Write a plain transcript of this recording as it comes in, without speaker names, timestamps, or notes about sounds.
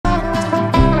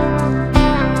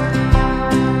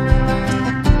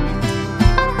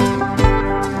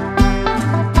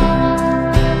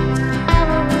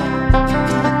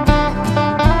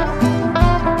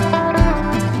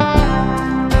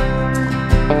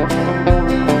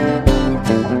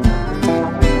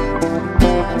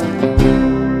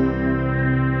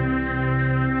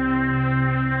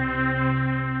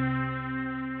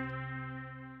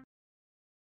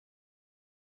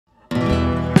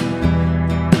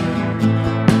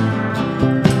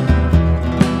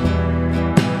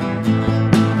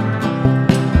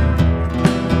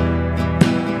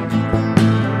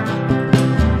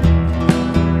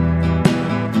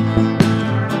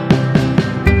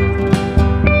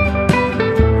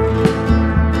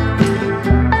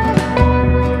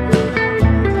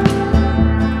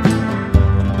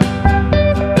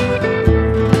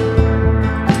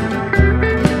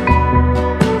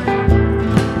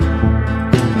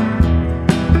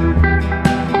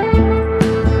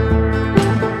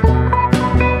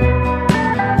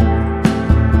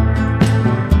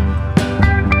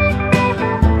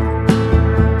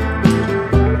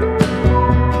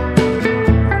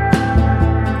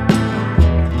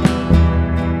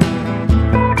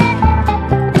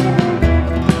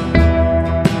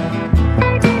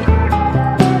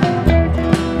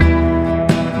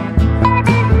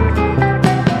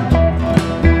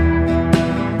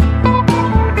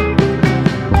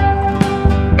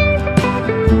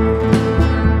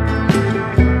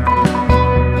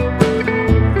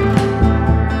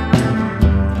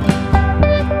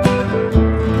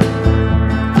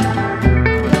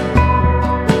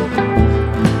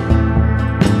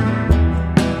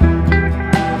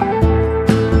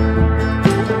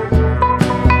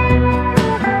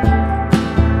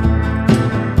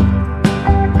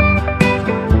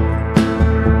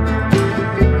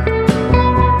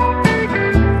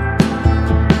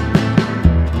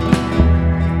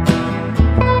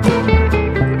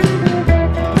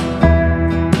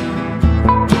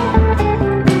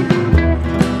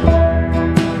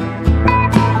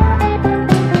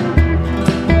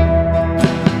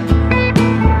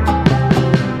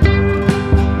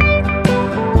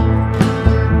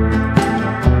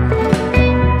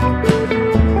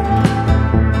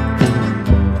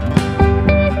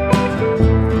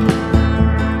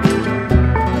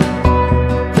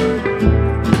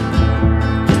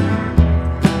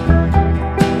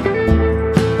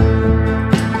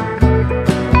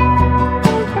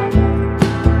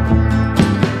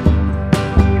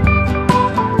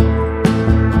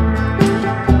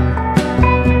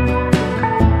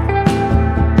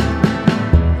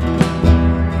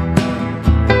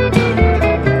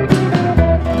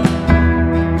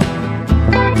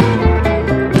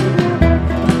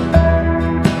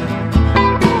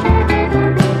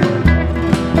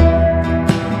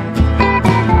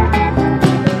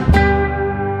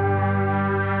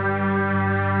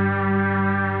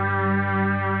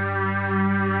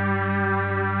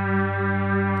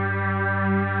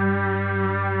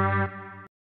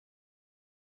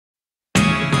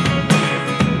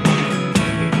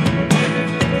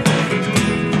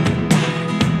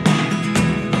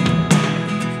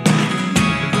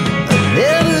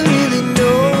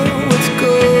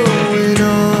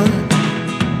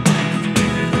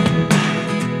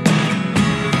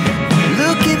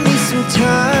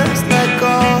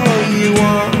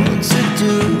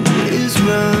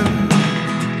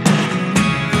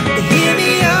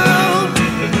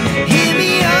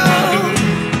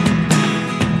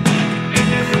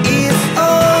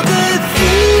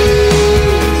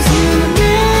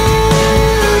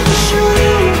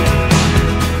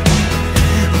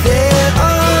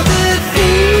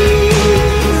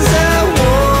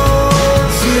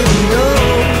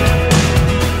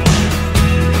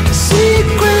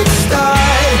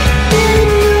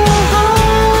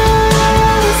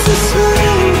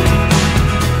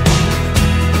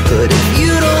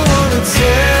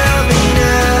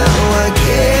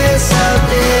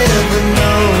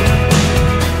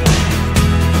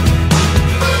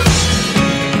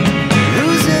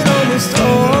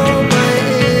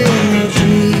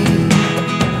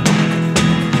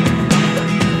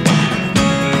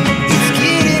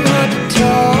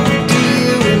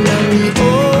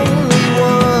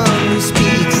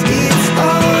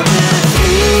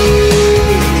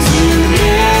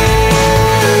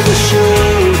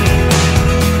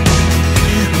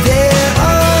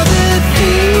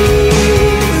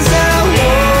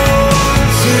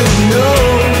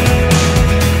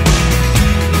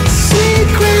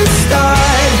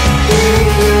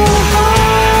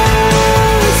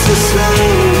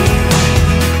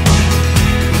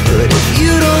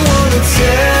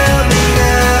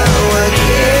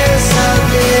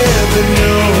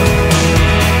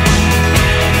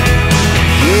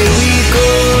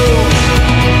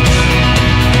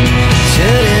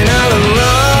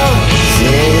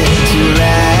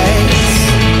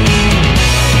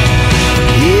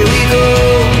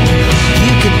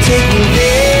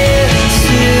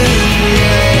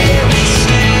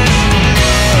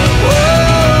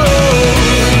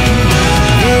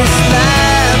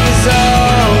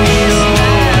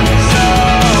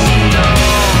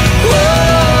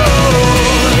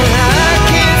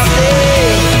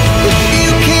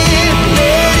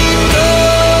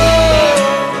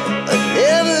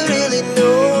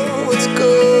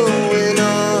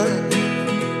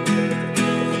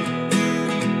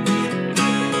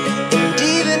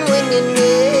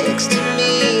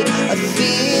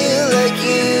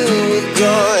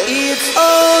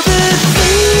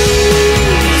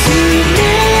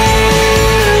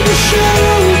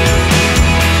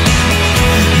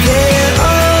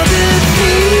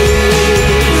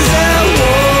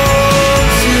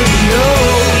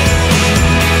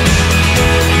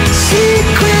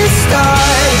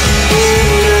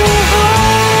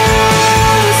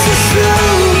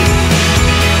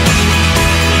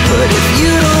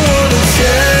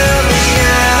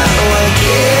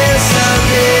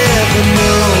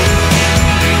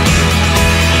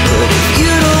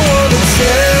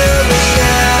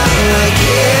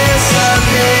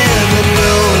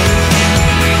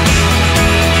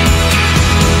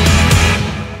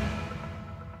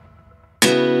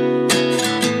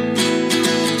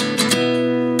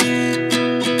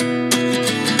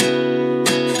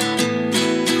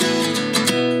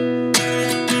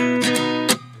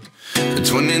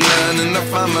29 and I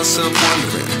find myself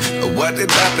wondering, what did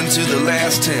happen to the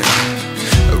last 10?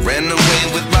 I ran away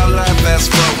with my life, fast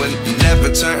forward,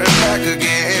 never turn back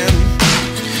again.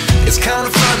 It's kind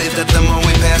of funny that the more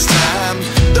we pass time,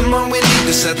 the more we need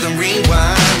to set them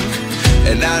rewind.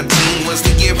 And 19 was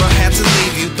the year I had to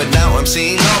leave you, but now I'm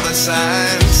seeing all the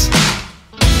signs.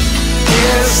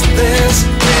 Is this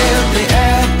really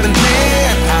happening?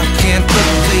 I can't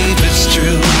believe it's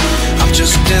true. I'm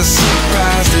just as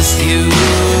surprised as you.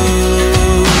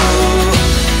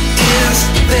 Is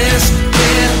this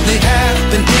really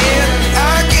happening?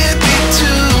 I can't be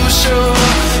too sure,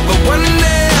 but one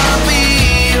day I'll be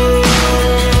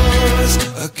yours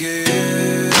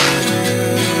again.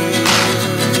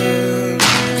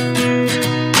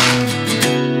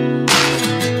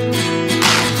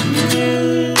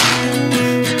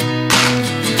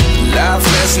 Life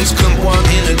lessons come one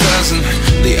in a dozen,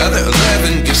 the other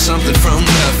 11 give something from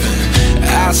nothing.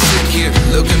 I sit here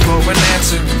looking for an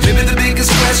answer. Maybe the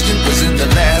biggest question was in the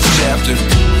last chapter.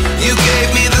 You gave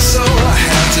me the soul I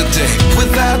have today.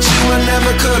 Without you I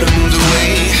never could have moved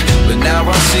away, but now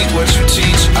I see what you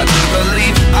teach. I do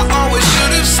believe I always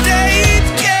should have stayed.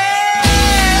 Yeah.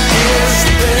 Is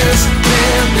this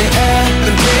really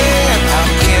happening? I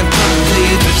can't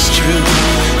believe it's true.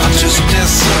 I'm just as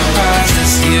surprised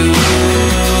as you.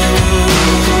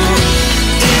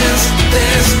 Is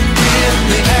this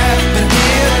really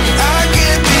happening? I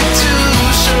can't be too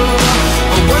sure,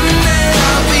 but one day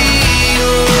I'll be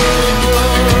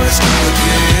yours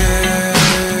again.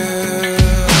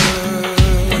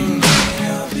 One day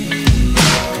I'll be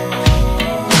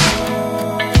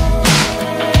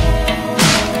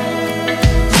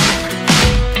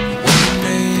One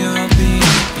day I'll be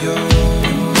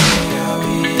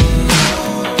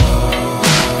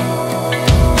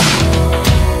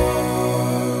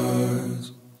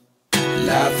yours.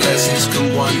 Life lessons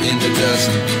come one in a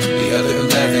dozen, the other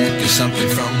 11 give something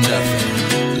from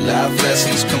nothing. Life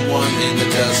lessons come one in a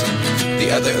dozen,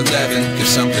 the other 11 give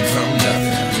something from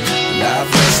nothing.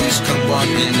 Life lessons come one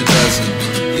in a dozen,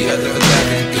 the other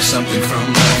 11 give something from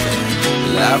nothing.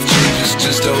 Life changes,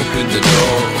 just open the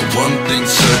door. One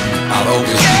thing's certain, I'll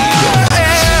always be yours.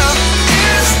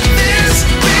 Is this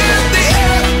really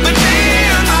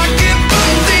happening? I can't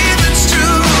believe it's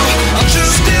true. I'm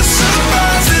just as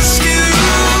surprised as you.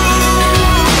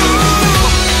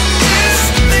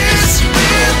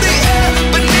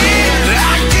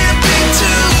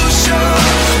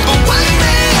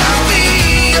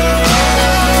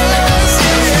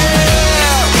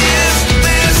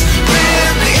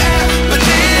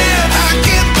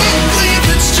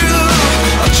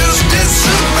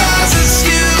 Surprises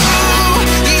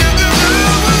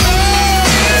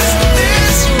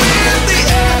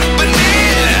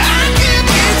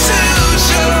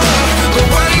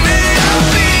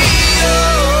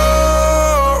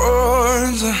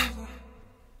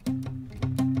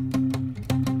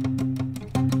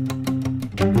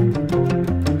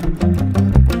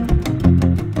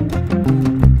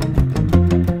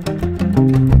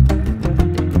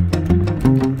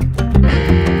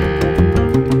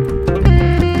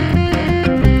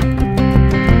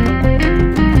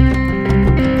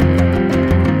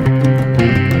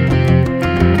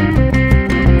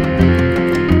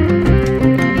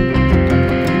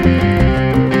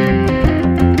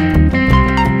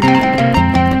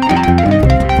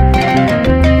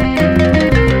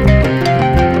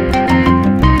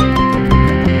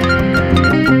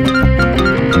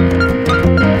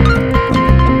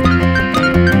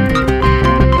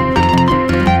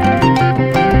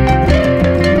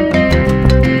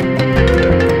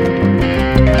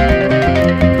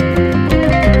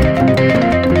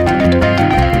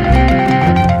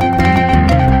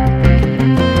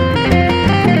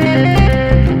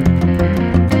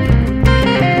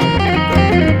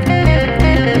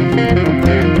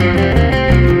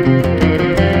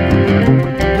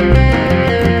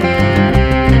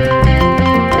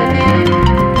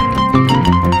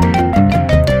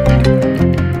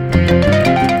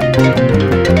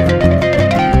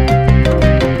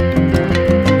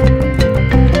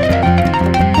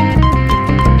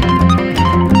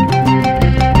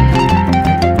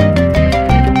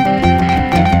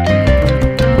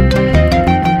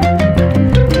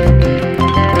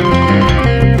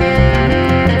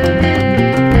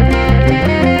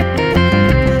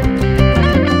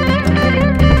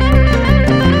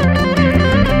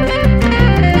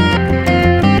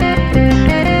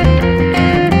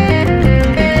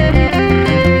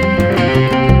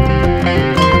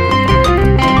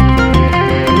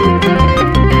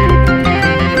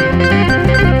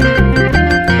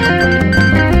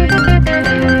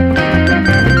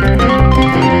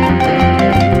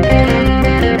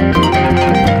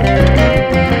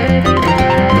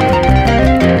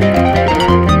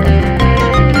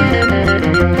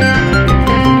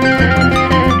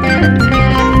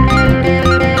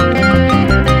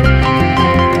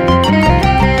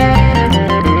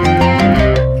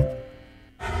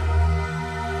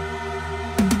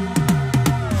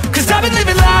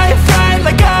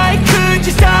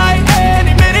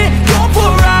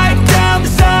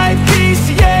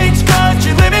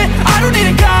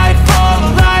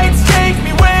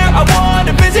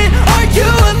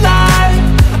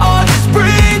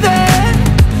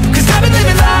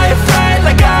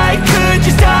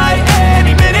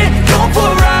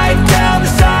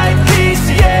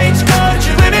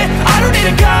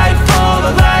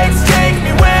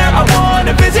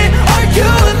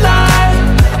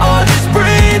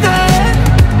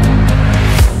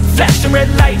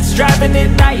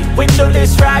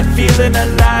feeling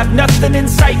alive. Nothing in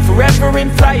sight, forever in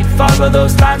flight. Follow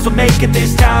those lines, we'll make it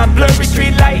this time. Blurry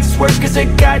street lights, work as a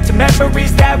guide to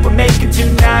memories that we're making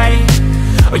tonight.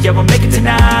 Oh yeah, we'll make it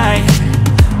tonight.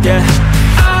 Yeah,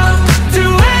 I'll do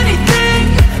anything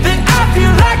that I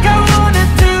feel like I wanna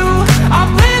do.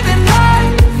 I'm living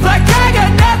life like I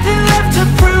got nothing left to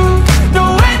prove.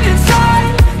 No end in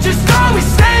sight, just always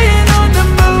staying on the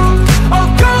move.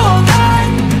 I'll go all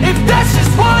night if that's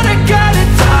just what I gotta do.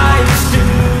 Life's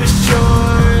too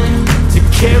short to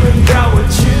care about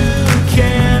what you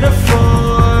can't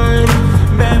afford.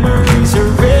 Memories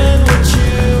are in what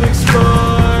you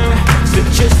explore, so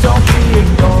just don't be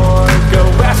ignored. Go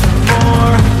ask for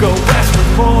more, go ask for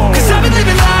more. 'Cause I've been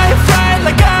living life right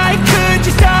like I could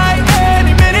just die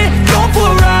any minute. Going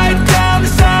for a ride down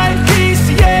the side,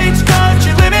 PCH,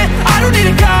 country limit. I don't need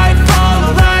a guide,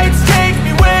 follow lights, take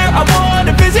me where I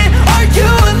wanna visit. Are you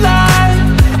alive?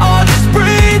 I'll just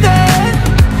breathe in.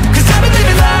 'Cause I've been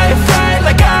living life right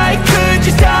like I could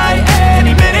just die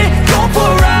any minute. Going for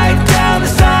a ride down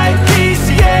the side,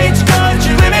 PCH,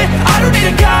 country limit. I don't need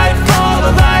a guide,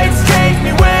 follow lights, take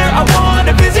me where I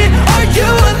wanna visit. Are you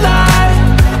alive?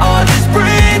 I'll just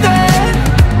breathe in.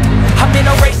 I'm in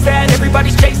a race that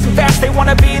everybody's chasing fast. They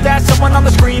wanna be that someone on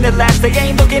the screen at last. They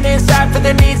ain't looking inside for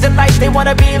their needs in life. They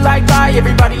wanna be liked by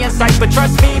everybody in sight. But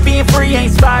trust me, being free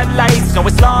ain't spotlights. No,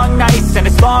 it's long nights and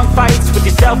it's long fights with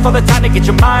yourself all the time to get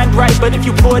your mind right. But if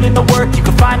you put in the work, you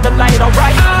can find the light,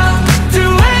 alright? I'll do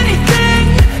anything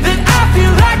that I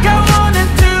feel like I wanna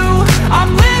do.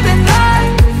 I'm living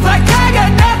life like I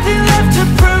got nothing left to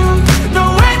prove. No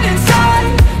end in sight,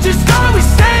 just always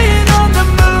staying on the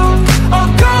move.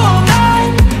 I'll go all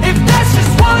night if that's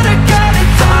just what I gotta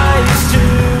do. Life's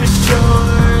too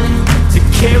short to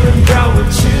care about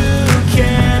what you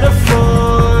can't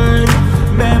afford.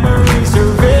 Memories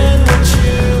are in what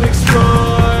you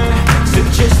explore, so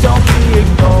just don't be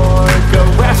ignored. Go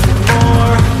ask for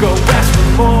more, go ask for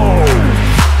more.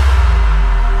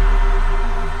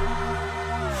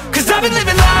 'Cause I've been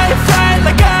living life right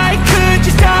like I could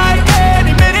just die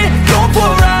any minute. Going for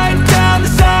a ride down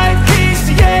the side,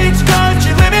 PCH,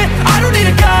 country limit. I don't need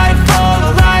a guide,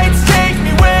 follow lights, take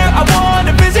me where I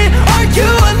wanna visit. Are you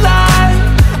alive?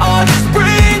 I'll just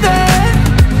breathe in.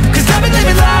 'Cause I've been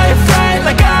living life right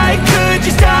like I could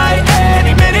just die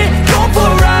any minute. Going for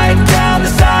a ride down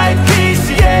the side,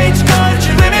 PCH,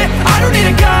 country limit. I don't need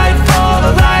a guide,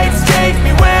 follow lights, take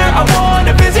me where I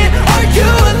wanna visit. Are you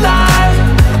alive?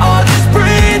 I'll just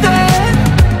breathe in.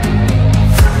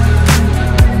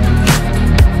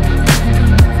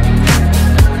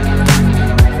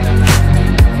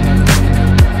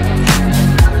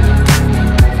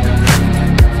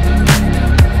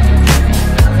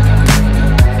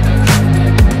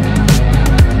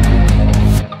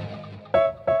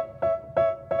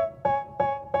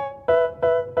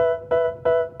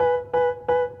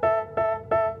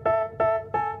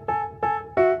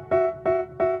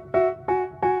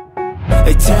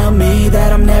 They tell me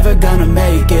that I'm never gonna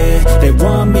make it. They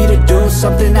want me to do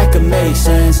something that could make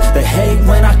sense. They hate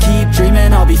when I keep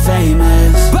dreaming I'll be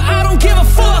famous, but I don't give a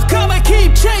fuck, I'ma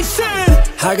keep chasing.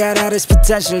 I got all this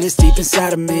potential that's deep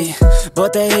inside of me,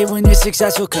 but they hate when you're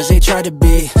successful cause they try to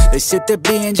be. They sit there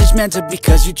being judgmental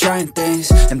because you're trying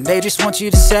things, and they just want you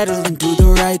to settle and do the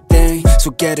right thing. So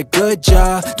get a good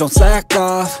job, don't slack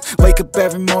off. Wake up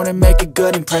every morning, make a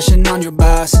good impression on your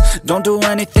boss. Don't do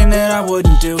anything that I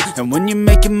wouldn't do, and when you're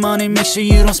making money, make sure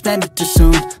you don't spend it too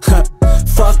soon.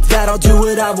 Fuck that, I'll do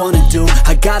what I wanna do.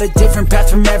 I got a different path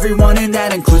from everyone and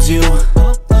that includes you.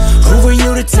 Who are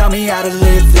you to tell me how to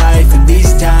live life? In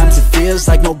these times it feels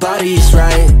like nobody's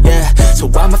right, yeah. So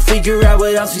I'ma figure out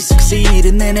what else we succeed,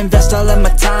 and then invest all of my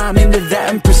time into that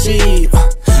and proceed.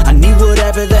 I need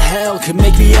whatever the hell could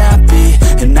make me happy,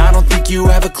 and I don't think you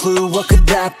have a clue what could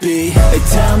that be. They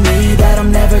tell me that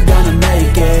I'm never gonna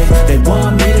make it. They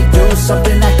want me to do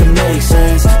something that can make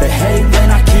sense. They hate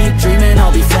when I keep dreaming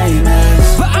I'll be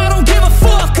famous, but I don't give a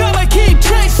fuck, I'ma keep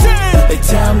chasing. They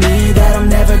tell me that I'm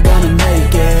never gonna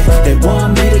make it. They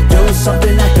want me to do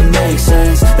something that can make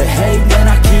sense. They hate when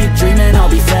I keep dreaming I'll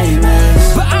be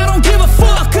famous, but I don't give a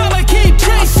fuck, I'ma keep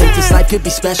chasing. I think this life could be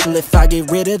special if I get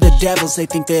rid of the devils. They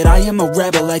think that I am a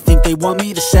rebel, I think they want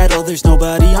me to settle. There's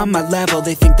nobody on my level.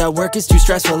 They think that work is too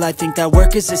stressful, I think that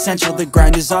work is essential. The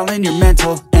grind is all in your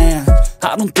mental, and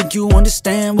I don't think you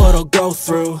understand what I'll go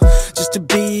through just to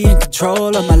be in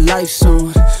control of my life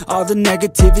soon. All the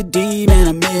negativity, man,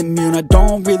 I'm immune. I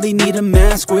don't really need a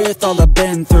mask with all I've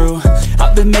been through.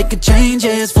 I've been making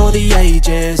changes for the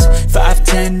ages.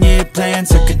 5-10-year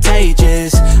plans are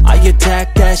contagious. I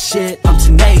attack that shit, I'm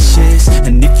tenacious.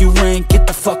 And if you ain't, get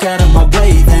the fuck out of my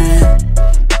way then.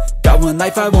 Got one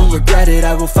life, I won't regret it.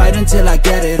 I will fight until I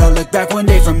get it. I'll look back one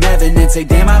day from heaven and say,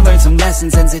 damn, I learned some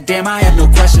lessons. And say, damn, I had no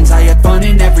questions. I had fun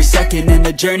in every second, and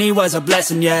the journey was a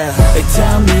blessing, yeah. They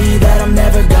tell me that I'm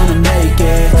never gonna make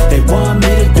it. They want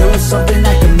me to do something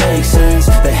that can make sense.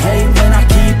 They hate when I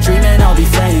keep dreaming I'll be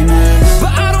famous,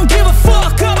 but I don't give a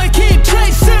fuck, I'ma keep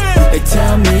chasing. They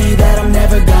tell me that I'm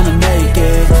never gonna make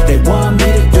it. They want me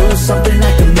to do something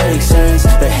that can make sense.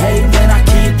 They hate when I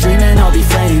keep dreaming I'll be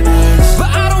famous, but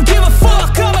I don't give a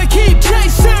fuck, I'ma keep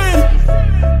chasing.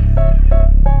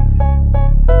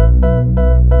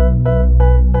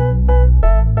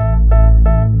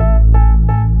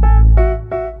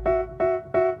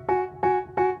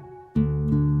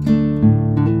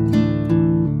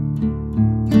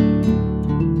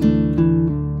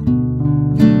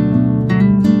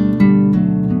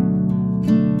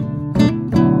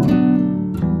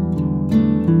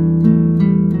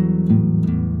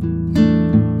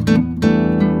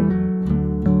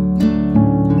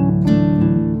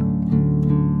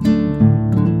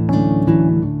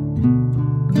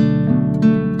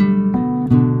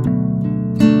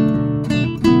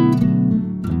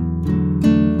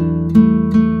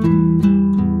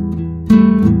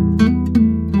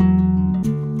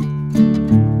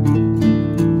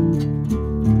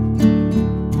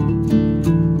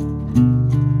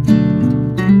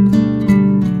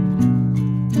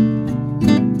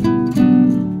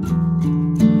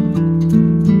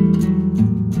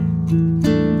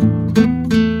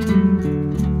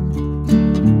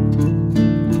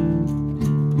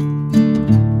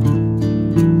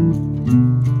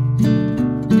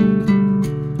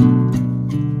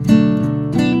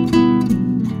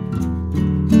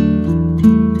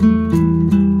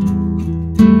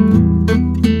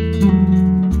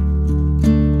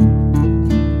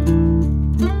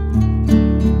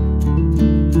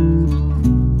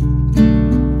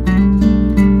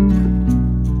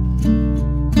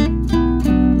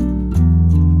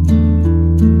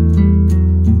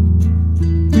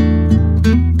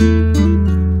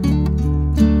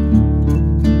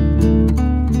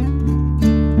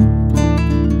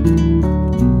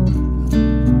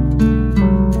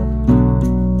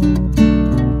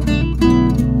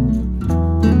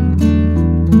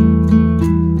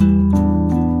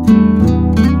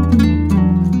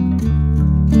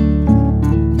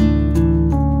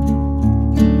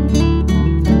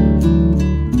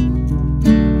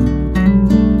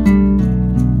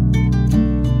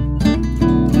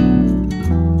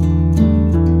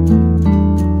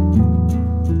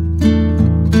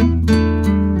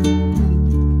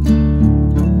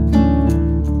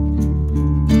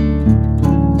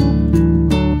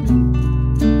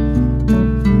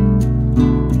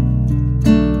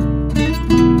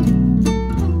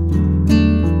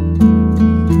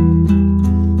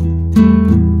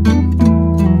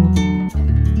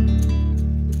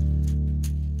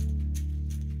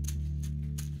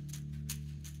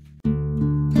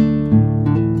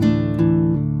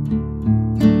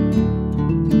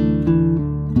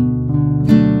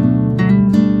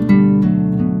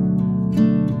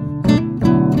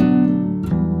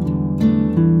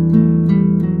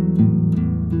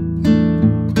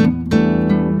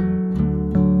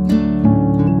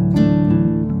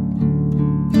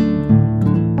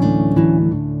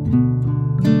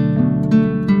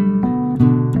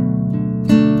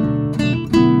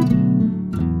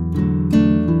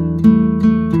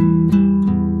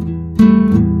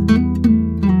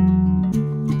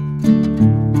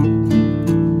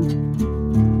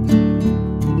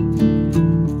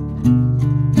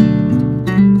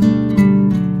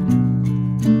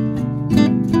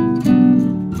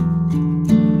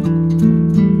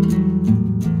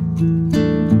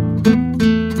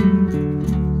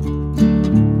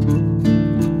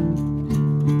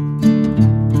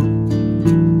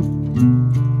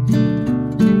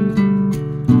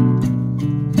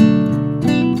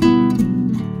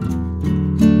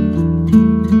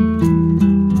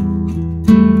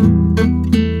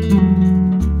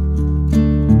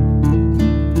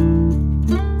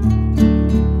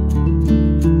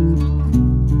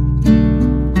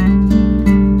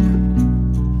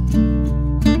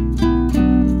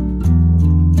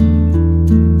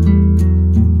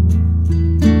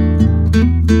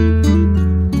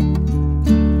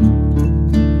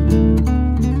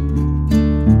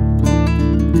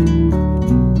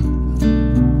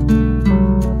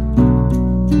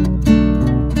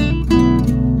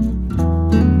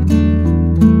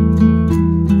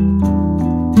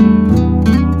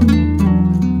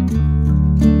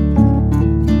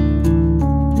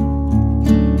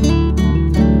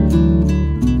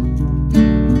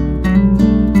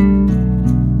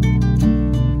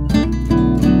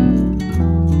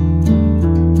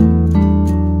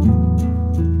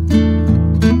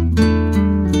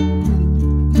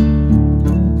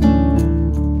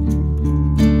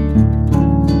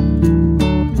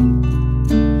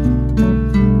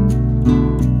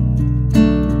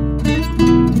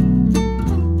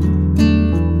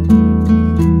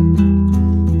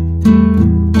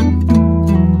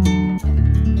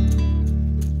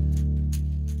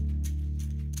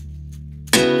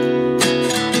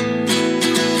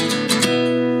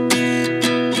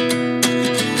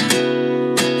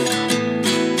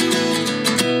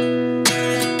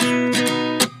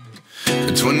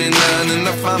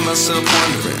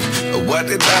 what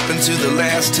did happen to the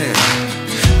last 10?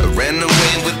 I ran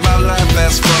away with my life,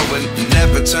 fast forward,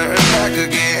 never turn back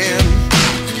again.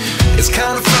 It's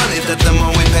kind of funny that the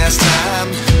more we pass time,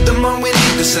 the more we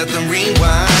need to set them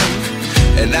rewind.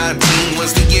 And 19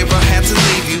 was the year I had to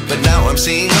leave you, but now I'm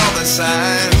seeing all the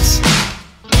signs.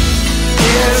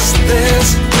 Is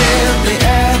this really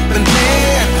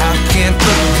happening? I can't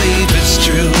believe it's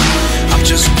true. I'm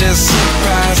just as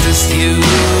surprised as you.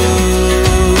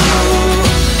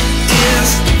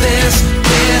 Is this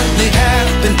really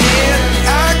happening?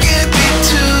 I can't be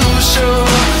too sure,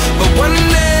 but one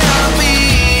day I'll be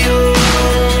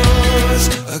yours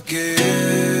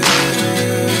again.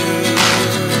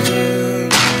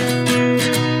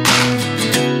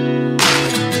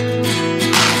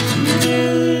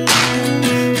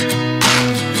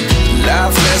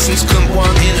 Life lessons come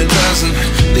one in a dozen.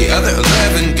 The other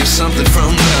 11 get something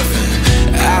from nothing.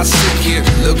 I sit here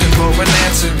looking for an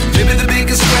answer. Maybe the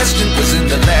biggest question was in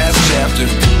the last chapter.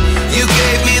 You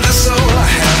gave me the soul I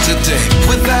have today.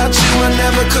 Without you I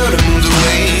never could have moved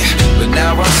away. But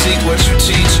now I see what you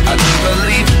teach. I do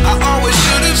believe I always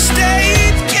should have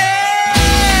stayed.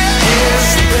 Yeah. Is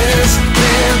this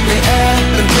really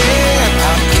happening?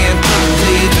 I can't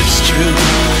believe it's true.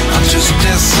 I'm just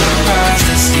as surprised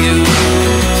as you.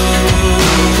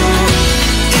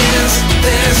 Is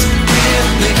this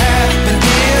really happening?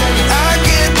 I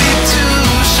can't be too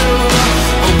sure,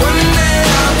 but one day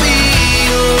I'll be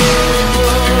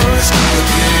yours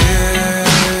again.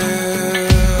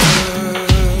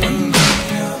 One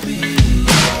day I'll be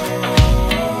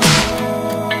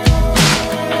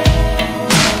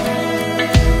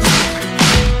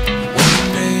One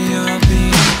day I'll be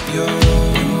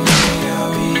yours.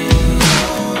 I'll be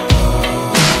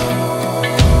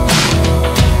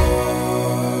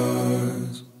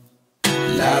yours.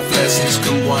 Life lessons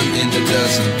come one in a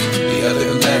dozen. The other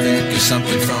 11 get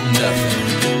something from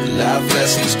nothing. Life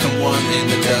lessons come one in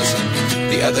a dozen.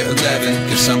 The other 11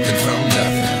 get something from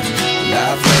nothing.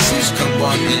 Life lessons come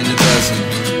one in a dozen.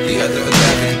 The other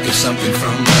 11 get something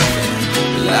from nothing.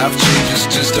 Life changes,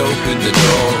 just open the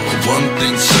door. One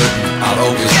thing's certain, I'll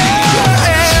always be yours.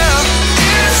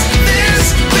 Is this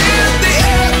really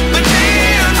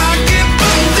happening? I can't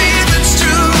believe it's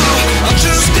true. I'm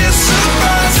just as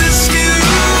surprised as you.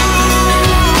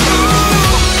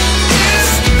 Is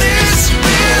this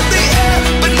really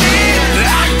happening?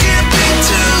 I can't be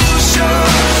too sure,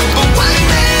 but one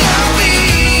day I'll be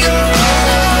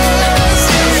yours.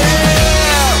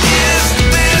 Yeah. Is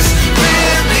this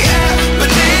really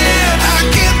happening? I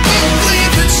can't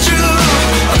believe it's true.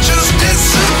 I'm just as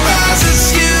surprised as